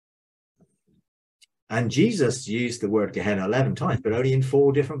bodies And Jesus used the word Gehenna 11 times, but only in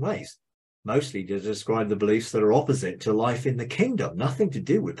 4 different ways, mostly to describe the beliefs that are opposite to life in the kingdom, nothing to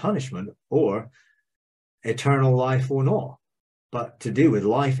do with punishment or eternal life or not, but to do with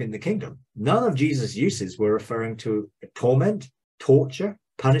life in the kingdom. None of Jesus' uses were referring to torment, torture,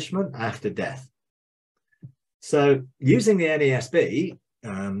 punishment after death. So using the NASB,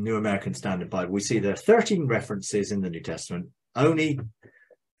 New American Standard Bible, we see there are 13 references in the New Testament, only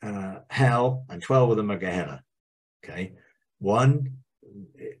hell, and 12 of them are Gehenna. Okay, one,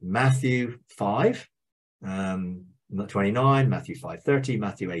 Matthew 5, 29, Matthew 5:30,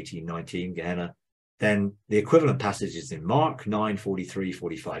 Matthew 18:19, Gehenna. Then the equivalent passages in Mark 9, 43,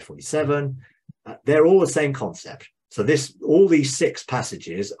 45, 47. They're all the same concept. So all these 6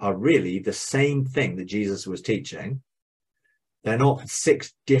 passages are really the same thing that Jesus was teaching. They're not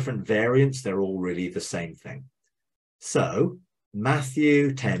 6 different variants. They're all really the same thing. So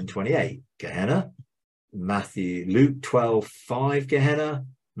Matthew 10:28, Gehenna. Luke 12:5, Gehenna.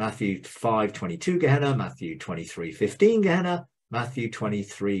 Matthew 5:22, Gehenna. Matthew 23:15, Gehenna. Matthew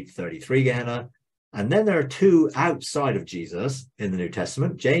 23:33, Gehenna. And then there are 2 outside of Jesus in the New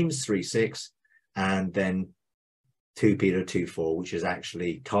Testament, James 3:6, and then 2 Peter 2:4, which is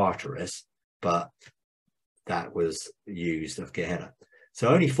actually Tartarus, but that was used of Gehenna. So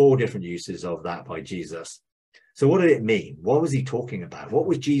only 4 different uses of that by Jesus. So what did it mean? What was he talking about? What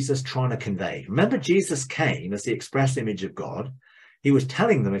was Jesus trying to convey? Remember, Jesus came as the express image of God. He was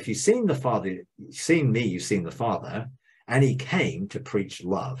telling them, if you've seen the Father, seen me, you've seen the Father. And he came to preach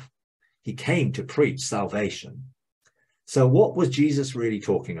love. He came to preach salvation. So what was Jesus really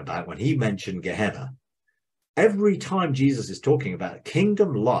talking about when he mentioned Gehenna? Every time Jesus is talking about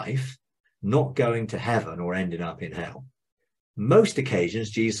kingdom life, not going to heaven or ending up in hell. Most occasions,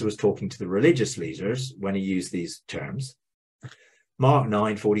 Jesus was talking to the religious leaders when he used these terms. Mark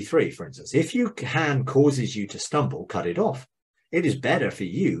 9:43, for instance, if your hand causes you to stumble, cut it off. It is better for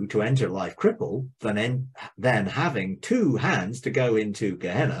you to enter life crippled than having 2 hands to go into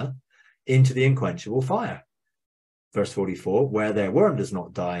Gehenna, into the unquenchable fire. Verse 44, where their worm does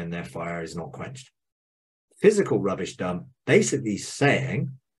not die and their fire is not quenched. Physical rubbish dump, basically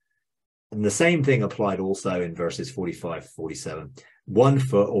saying, and the same thing applied also in verses 45, 47, 1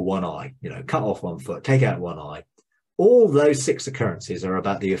 foot or 1 eye, cut off 1 foot, take out 1 eye. All those 6 occurrences are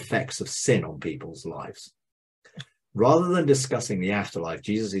about the effects of sin on people's lives. Rather than discussing the afterlife,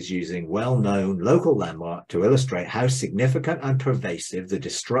 Jesus is using well-known local landmark to illustrate how significant and pervasive the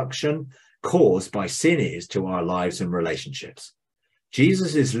destruction caused by sin is to our lives and relationships.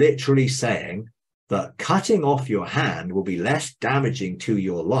 Jesus is literally saying that cutting off your hand will be less damaging to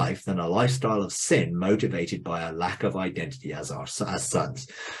your life than a lifestyle of sin motivated by a lack of identity as sons.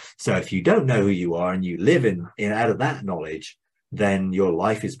 So if you don't know who you are and you live in out of that knowledge, then your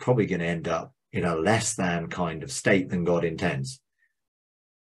life is probably going to end up in a less than kind of state than God intends.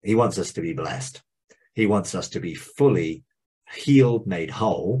 He wants us to be blessed. He wants us to be fully healed, made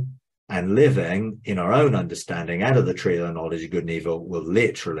whole, and living in our own understanding out of the tree of the knowledge of good and evil will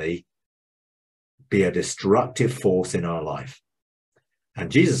literally be a destructive force in our life.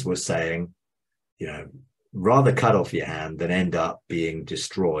 And Jesus was saying, rather cut off your hand than end up being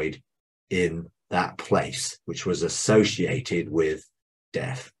destroyed in that place, which was associated with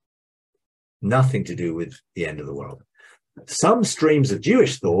death. Nothing to do with the end of the world. Some streams of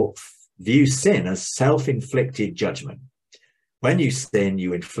Jewish thought view sin as self-inflicted judgment. When you sin,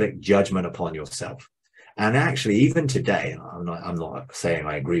 you inflict judgment upon yourself. And actually, even today, I'm not saying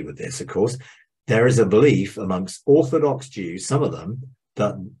I agree with this, of course, there is a belief amongst Orthodox Jews, some of them,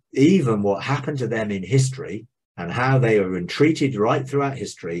 that even what happened to them in history and how they were entreated right throughout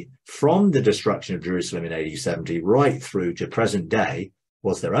history from the destruction of Jerusalem in AD 70 right through to present day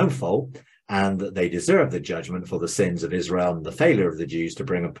was their own fault, and that they deserve the judgment for the sins of Israel and the failure of the Jews to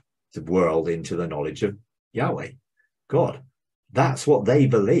bring up the world into the knowledge of Yahweh, God. That's what they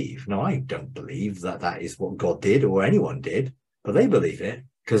believe. Now, I don't believe that that is what God did or anyone did, but they believe it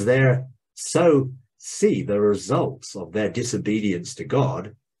because they're see the results of their disobedience to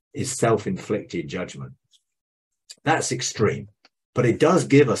God is self-inflicted judgment. That's extreme, but it does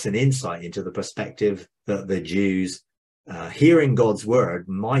give us an insight into the perspective that the Jews hearing God's word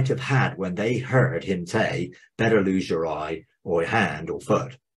might have had when they heard him say, better lose your eye or hand or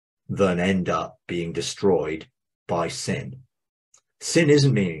foot than end up being destroyed by sin. Sin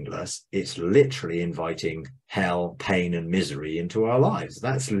isn't meaningless. It's literally inviting hell, pain, and misery into our lives.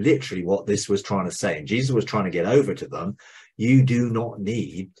 That's literally what this was trying to say. And Jesus was trying to get over to them, you do not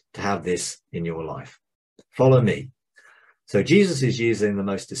need to have this in your life. Follow me. So Jesus is using the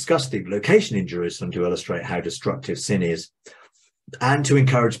most disgusting location in Jerusalem to illustrate how destructive sin is and to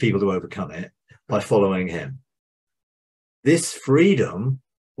encourage people to overcome it. by following him. This freedom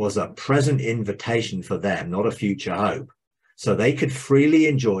was a present invitation for them, not a future hope. So they could freely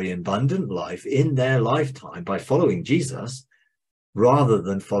enjoy abundant life in their lifetime by following Jesus, rather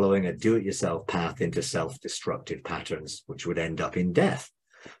than following a do-it-yourself path into self-destructive patterns, which would end up in death.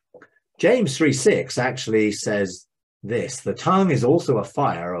 James 3:6 actually says this: the tongue is also a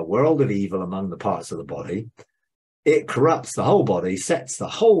fire, a world of evil among the parts of the body. It corrupts the whole body, sets the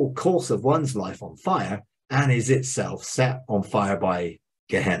whole course of one's life on fire, and is itself set on fire by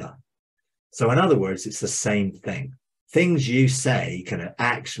Gehenna. So in other words, it's the same thing. Things you say can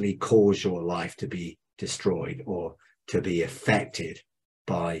actually cause your life to be destroyed or to be affected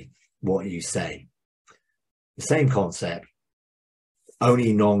by what you say. The same concept,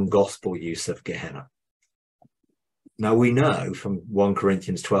 only non-gospel use of Gehenna. Now we know from 1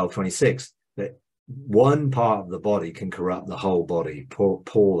 Corinthians 12:26 that one part of the body can corrupt the whole body.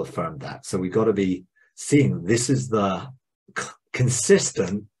 Paul affirmed that. So we've got to be seeing this is the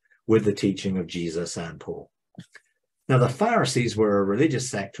consistent with the teaching of Jesus and Paul. Now the Pharisees were a religious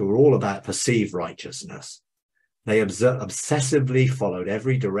sect who were all about perceived righteousness. They obsessively followed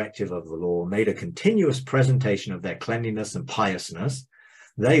every directive of the law, made a continuous presentation of their cleanliness and piousness.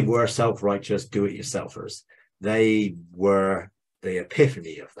 They were self-righteous do-it-yourselfers. They were the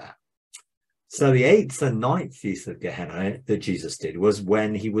epiphany of that. So the 8th and 9th use of Gehenna that Jesus did was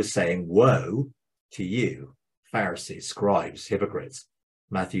when he was saying, woe to you, Pharisees, scribes, hypocrites,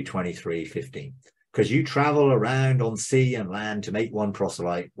 Matthew 23:15. Because you travel around on sea and land to make one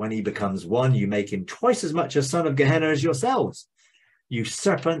proselyte. When he becomes one, you make him twice as much a son of Gehenna as yourselves. You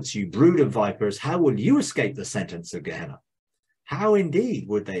serpents, you brood of vipers, how will you escape the sentence of Gehenna? How indeed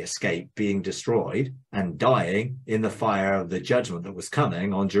would they escape being destroyed and dying in the fire of the judgment that was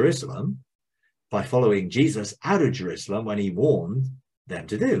coming on Jerusalem by following Jesus out of Jerusalem when he warned them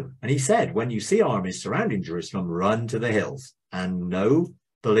to do? And he said, when you see armies surrounding Jerusalem, run to the hills. And no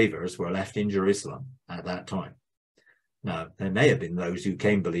believers were left in Jerusalem at that time. Now, there may have been those who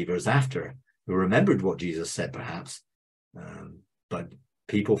came believers after, who remembered what Jesus said, perhaps, but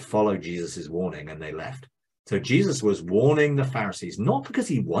people followed Jesus's warning and they left. So Jesus was warning the Pharisees, not because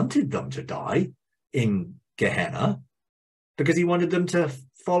he wanted them to die in Gehenna, because he wanted them to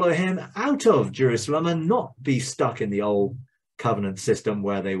follow him out of Jerusalem and not be stuck in the old covenant system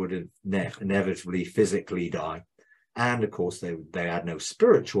where they would inevitably physically die. And of course, they had no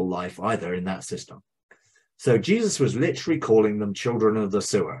spiritual life either in that system. So Jesus was literally calling them children of the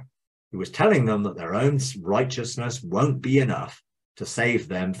sewer. He was telling them that their own righteousness won't be enough to save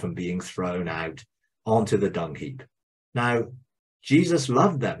them from being thrown out onto the dung heap. Now, Jesus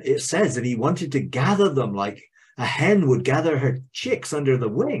loved them. It says that he wanted to gather them like a hen would gather her chicks under the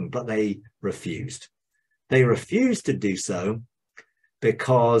wing, but they refused. They refused to do so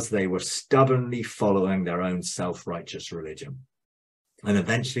because they were stubbornly following their own self-righteous religion. And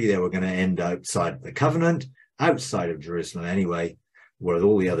eventually they were going to end outside the covenant, outside of Jerusalem anyway, with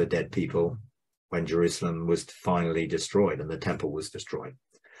all the other dead people when Jerusalem was finally destroyed and the temple was destroyed.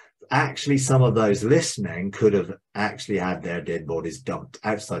 Actually, some of those listening could have actually had their dead bodies dumped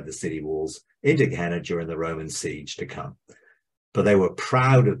outside the city walls into Gehenna during the Roman siege to come. But they were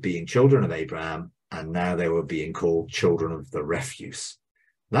proud of being children of Abraham, and now they were being called children of the refuse.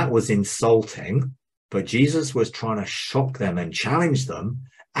 That was insulting, but Jesus was trying to shock them and challenge them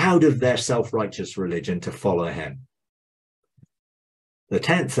out of their self-righteous religion to follow him. The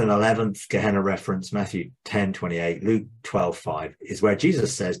 10th and 11th Gehenna reference, Matthew 10:28, Luke 12:5, is where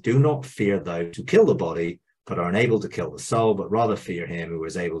Jesus says, do not fear those who kill the body, but are unable to kill the soul, but rather fear him who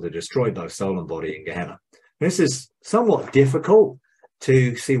is able to destroy both soul and body in Gehenna. This is somewhat difficult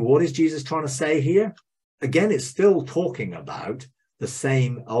to see what is Jesus trying to say here. Again, it's still talking about the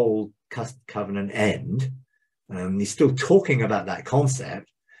same old covenant end. He's still talking about that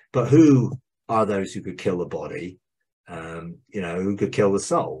concept, but who are those who could kill the body? Who could kill the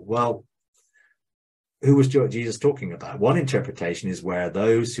soul? Well, who was Jesus talking about? One interpretation is where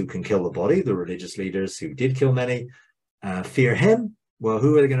those who can kill the body, the religious leaders who did kill many, fear him. Well,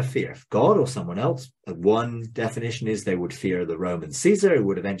 who are they going to fear? God or someone else? One definition is they would fear the Roman Caesar, who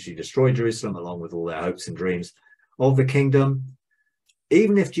would eventually destroy Jerusalem along with all their hopes and dreams of the kingdom.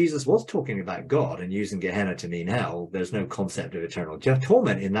 Even if Jesus was talking about God and using Gehenna to mean hell, there's no concept of eternal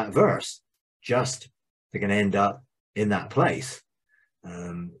torment in that verse. Just they're going to end up in that place.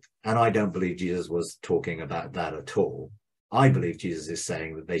 And I don't believe Jesus was talking about that at all. I believe Jesus is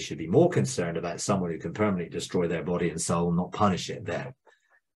saying that they should be more concerned about someone who can permanently destroy their body and soul, not punish it there.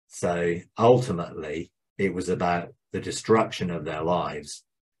 So ultimately, it was about the destruction of their lives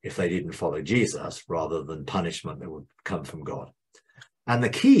if they didn't follow Jesus, rather than punishment that would come from God. And the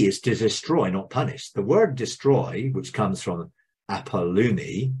key is to destroy, not punish. The word destroy, which comes from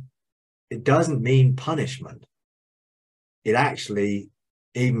apolumi, it doesn't mean punishment. It actually,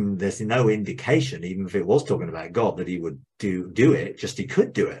 even there's no indication, even if it was talking about God, that he would do it, just he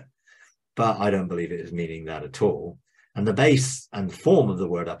could do it. But I don't believe it is meaning that at all. And the base and form of the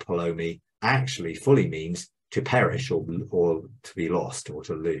word apolumi actually fully means to perish or to be lost or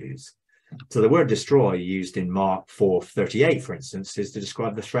to lose. So the word destroy used in Mark 4:38, for instance, is to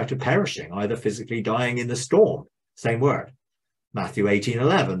describe the threat of perishing, either physically dying in the storm, same word. Matthew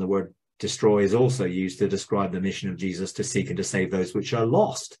 18:11, the word destroy is also used to describe the mission of Jesus to seek and to save those which are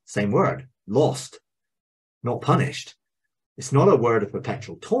lost, same word, lost, not punished. It's not a word of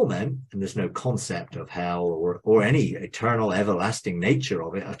perpetual torment, and there's no concept of hell or any eternal everlasting nature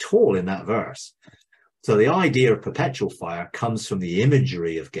of it at all in that verse. So the idea of perpetual fire comes from the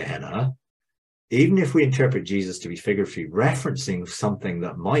imagery of Gehenna. Even if we interpret Jesus to be figuratively referencing something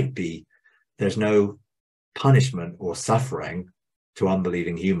that might be, there's no punishment or suffering to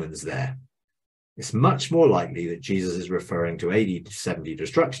unbelieving humans there. It's much more likely that Jesus is referring to AD 70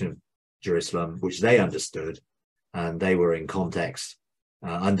 destruction of Jerusalem, which they understood, and they were in context,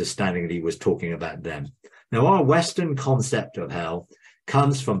 understanding that he was talking about them. Now, our Western concept of hell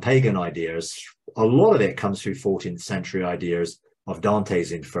comes from pagan ideas. A lot of it comes through 14th century ideas of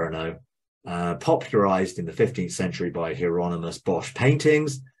Dante's Inferno, popularized in the 15th century by Hieronymus Bosch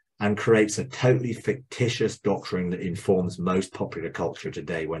paintings, and creates a totally fictitious doctrine that informs most popular culture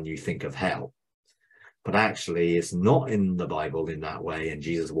today when you think of hell. But actually, it's not in the Bible in that way, and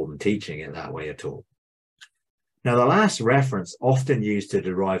Jesus wasn't teaching it that way at all. Now, the last reference often used to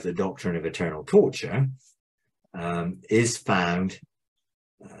derive the doctrine of eternal torture is found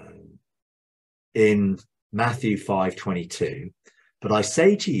in Matthew 5:22. But I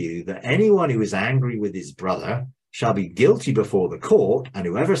say to you that anyone who is angry with his brother shall be guilty before the court, and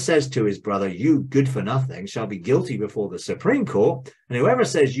whoever says to his brother, you good for nothing, shall be guilty before the Supreme Court, and whoever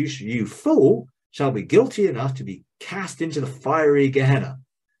says, you fool, shall be guilty enough to be cast into the fiery Gehenna.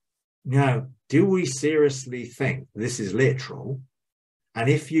 Now, do we seriously think this is literal? And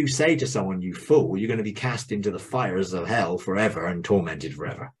if you say to someone, you fool, you're going to be cast into the fires of hell forever and tormented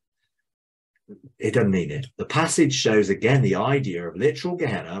forever. It doesn't mean it. The passage shows again the idea of literal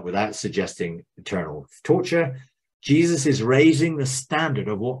Gehenna without suggesting eternal torture. Jesus is raising the standard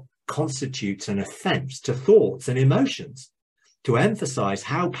of what constitutes an offense to thoughts and emotions, to emphasize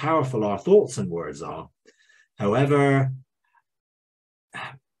how powerful our thoughts and words are. However,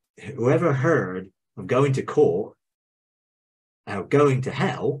 whoever heard of going to court, going to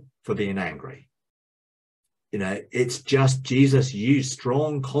hell for being angry? You know, it's just Jesus used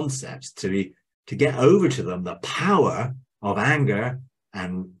strong concepts to get over to them the power of anger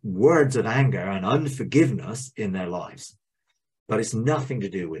and words of anger and unforgiveness in their lives. But it's nothing to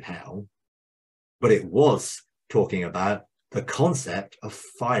do with hell. But it was talking about the concept of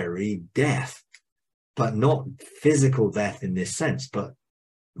fiery death, but not physical death in this sense, but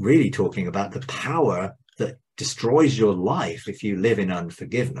really talking about the power that destroys your life if you live in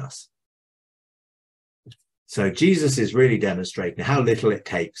unforgiveness. So Jesus is really demonstrating how little it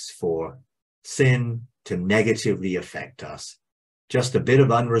takes for sin to negatively affect us. Just a bit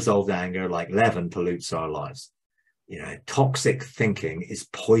of unresolved anger, like leaven, pollutes our lives. You know, toxic thinking is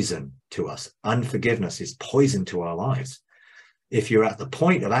poison to us. Unforgiveness is poison to our lives. If you're at the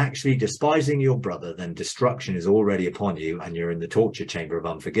point of actually despising your brother, then destruction is already upon you, and you're in the torture chamber of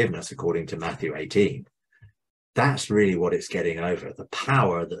unforgiveness, according to Matthew 18. That's really what it's getting over, the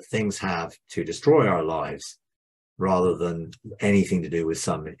power that things have to destroy our lives, rather than anything to do with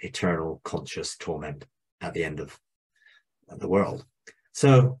some eternal conscious torment at the end of the world.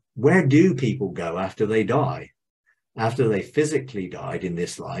 So where do people go after they die? After they physically died in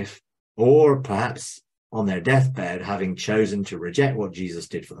this life, or perhaps on their deathbed, having chosen to reject what Jesus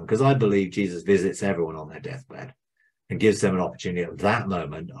did for them? Because I believe Jesus visits everyone on their deathbed and gives them an opportunity at that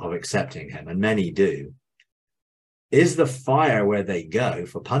moment of accepting him, and many do. Is the fire where they go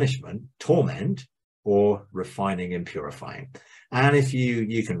for punishment, torment, or refining and purifying? And if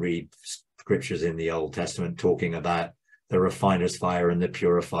you can read scriptures in the Old Testament talking about the refiner's fire and the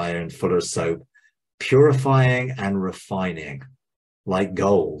purifier and fuller's soap, purifying and refining like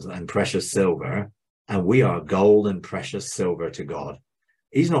gold and precious silver. And we are gold and precious silver to God.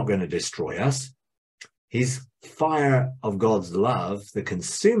 He's not going to destroy us. His fire of God's love, the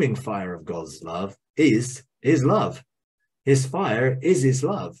consuming fire of God's love, is his love. His fire is his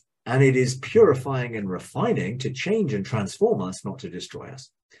love. And it is purifying and refining to change and transform us, not to destroy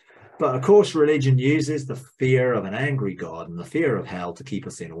us. But of course, religion uses the fear of an angry God and the fear of hell to keep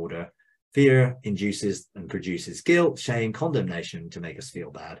us in order Fear induces and produces guilt, shame, condemnation to make us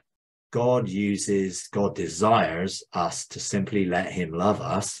feel bad. God desires us to simply let him love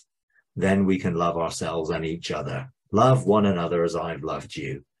us. Then we can love ourselves and each other. Love one another as I've loved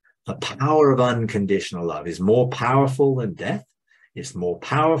you. The power of unconditional love is more powerful than death. It's more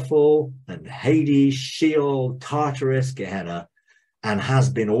powerful than Hades, Sheol, Tartarus, Gehenna, and has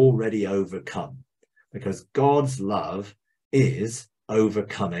been already overcome, because God's love is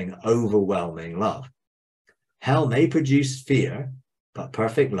overcoming, overwhelming love. Hell may produce fear, but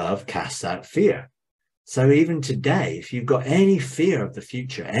perfect love casts out fear. So even today, if you've got any fear of the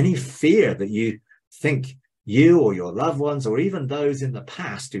future, any fear that you think you or your loved ones, or even those in the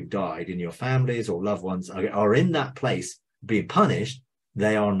past who died in your families or loved ones are in that place being punished,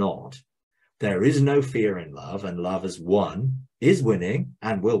 they are not. There is no fear in love, and love has won, is winning,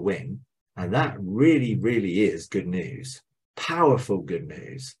 and will win. And that really, really is good news, powerful good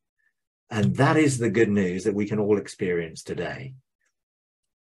news. And that is the good news that we can all experience today.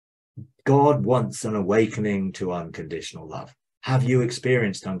 God wants an awakening to unconditional love. Have you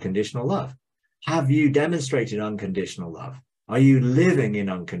experienced unconditional love? Have you demonstrated unconditional love? Are you living in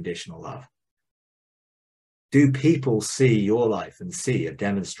unconditional love? Do people see your life and see a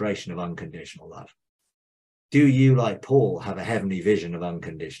demonstration of unconditional love? Do you, like Paul, have a heavenly vision of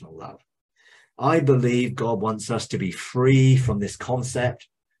unconditional love? I believe God wants us to be free from this concept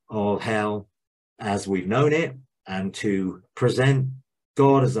of hell as we've known it, and to present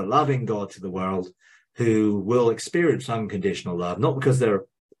God as a loving God to the world who will experience unconditional love, not because they're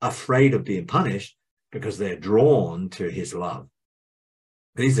afraid of being punished, because they're drawn to his love.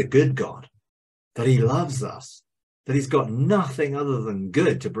 That he's a good God, that he loves us, that he's got nothing other than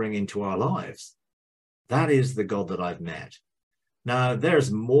good to bring into our lives. That is the God that I've met. Now,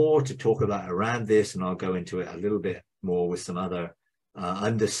 there's more to talk about around this, and I'll go into it a little bit more with some other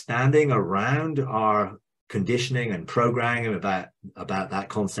understanding around our conditioning and programming about that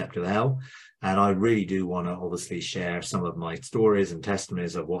concept of hell. And I really do want to obviously share some of my stories and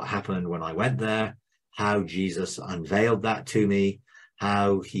testimonies of what happened when I went there, how Jesus unveiled that to me,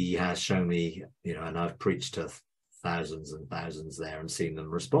 how he has shown me, and I've preached to thousands and thousands there and seen them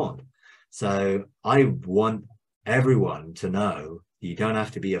respond. So I want everyone to know you don't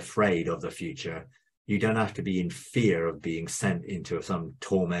have to be afraid of the future. You don't have to be in fear of being sent into some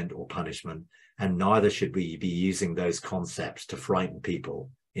torment or punishment. And neither should we be using those concepts to frighten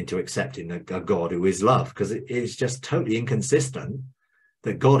people into accepting a God who is love, because it is just totally inconsistent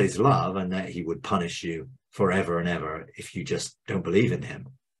that God is love and that he would punish you forever and ever if you just don't believe in him.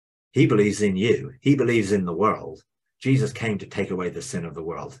 He believes in you. He believes in the world. Jesus came to take away the sin of the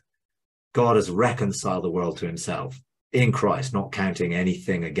world. God has reconciled the world to himself in Christ, not counting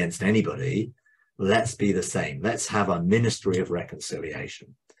anything against anybody. Let's be the same. Let's have a ministry of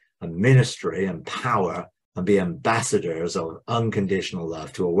reconciliation, a ministry and power, and be ambassadors of unconditional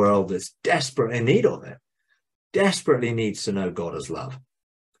love to a world that's desperate in need of it, desperately needs to know God as love,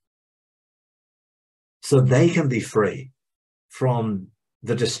 so they can be free from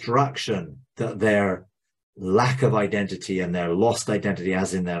the destruction that their lack of identity and their lost identity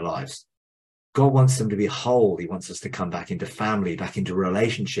has in their lives. God wants them to be whole. He wants us to come back into family, back into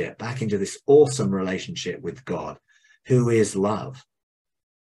relationship, back into this awesome relationship with God, who is love.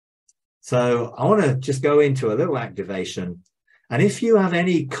 So I want to just go into a little activation. And if you have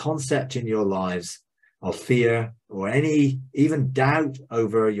any concept in your lives of fear, or any even doubt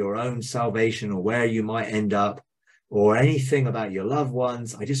over your own salvation or where you might end up, or anything about your loved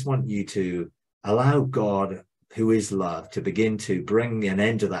ones, I just want you to allow God, who is love, to begin to bring an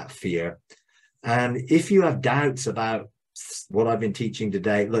end to that fear. And if you have doubts about what I've been teaching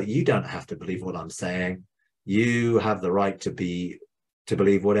today, look, you don't have to believe what I'm saying. You have the right to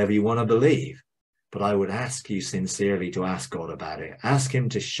believe whatever you want to believe. But I would ask you sincerely to ask God about it. Ask him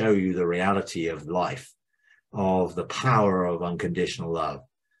to show you the reality of life, of the power of unconditional love,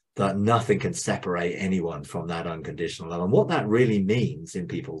 that nothing can separate anyone from that unconditional love, and what that really means in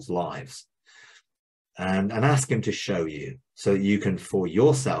people's lives. And ask him to show you, so that you can for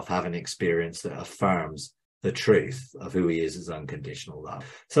yourself have an experience that affirms the truth of who he is as unconditional love.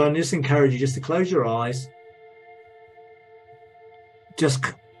 So I just encourage you just to close your eyes. Just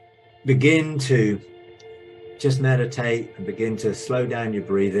begin to meditate and begin to slow down your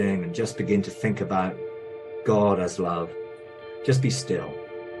breathing and just begin to think about God as love. Just be still.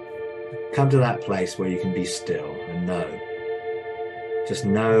 Come to that place where you can be still and just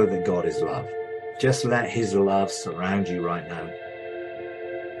know that God is love. Just let his love surround you right now.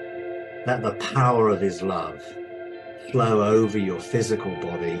 Let the power of his love flow over your physical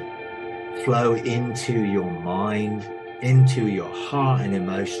body, flow into your mind, into your heart and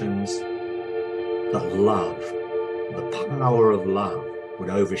emotions, that love, the power of love, would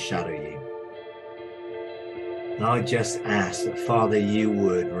overshadow you. And I just ask that, Father, you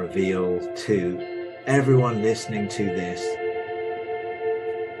would reveal to everyone listening to this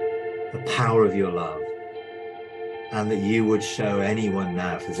the power of your love, and that you would show anyone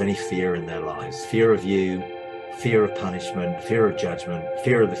now if there's any fear in their lives, fear of you, fear of punishment, fear of judgment,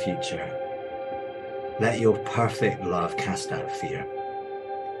 fear of the future. Let your perfect love cast out fear.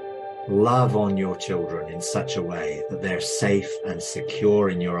 Love on your children in such a way that they're safe and secure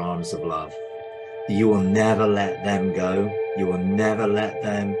in your arms of love. You will never let them go. You will never let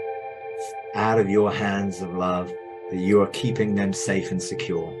them out of your hands of love, that you are keeping them safe and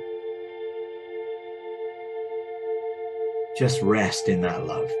secure. Just rest in that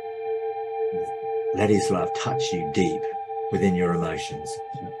love. Let his love touch you deep within your emotions.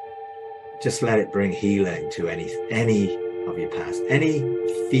 Just let it bring healing to any of your past, any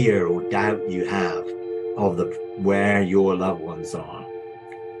fear or doubt you have of where your loved ones are,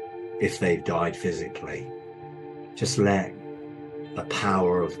 if they've died physically. Just let the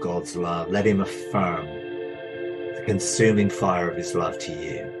power of God's love, let him affirm the consuming fire of his love to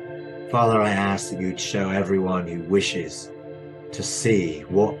you. Father, I ask that you'd show everyone who wishes to see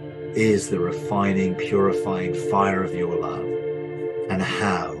what is the refining, purifying fire of your love, and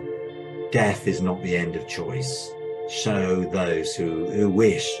how death is not the end of choice. Show those who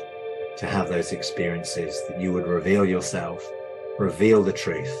wish to have those experiences that you would reveal yourself, reveal the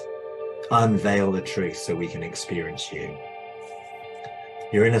truth, unveil the truth so we can experience you.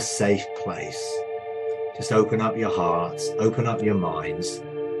 You're in a safe place. Just open up your hearts, open up your minds.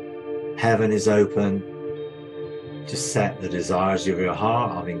 Heaven is open. Just set the desires of your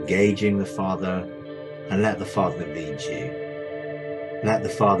heart of engaging the Father, and let the Father lead you. Let the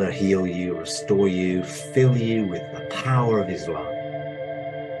Father heal you, restore you, fill you with the power of his love.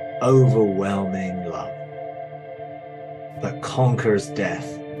 Overwhelming love that conquers death,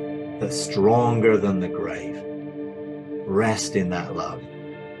 that's stronger than the grave. Rest in that love.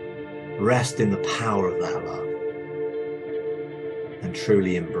 Rest in the power of that love. And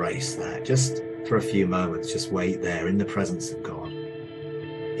truly embrace that. Just for a few moments, just wait there in the presence of God,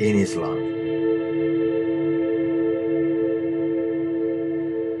 in his love.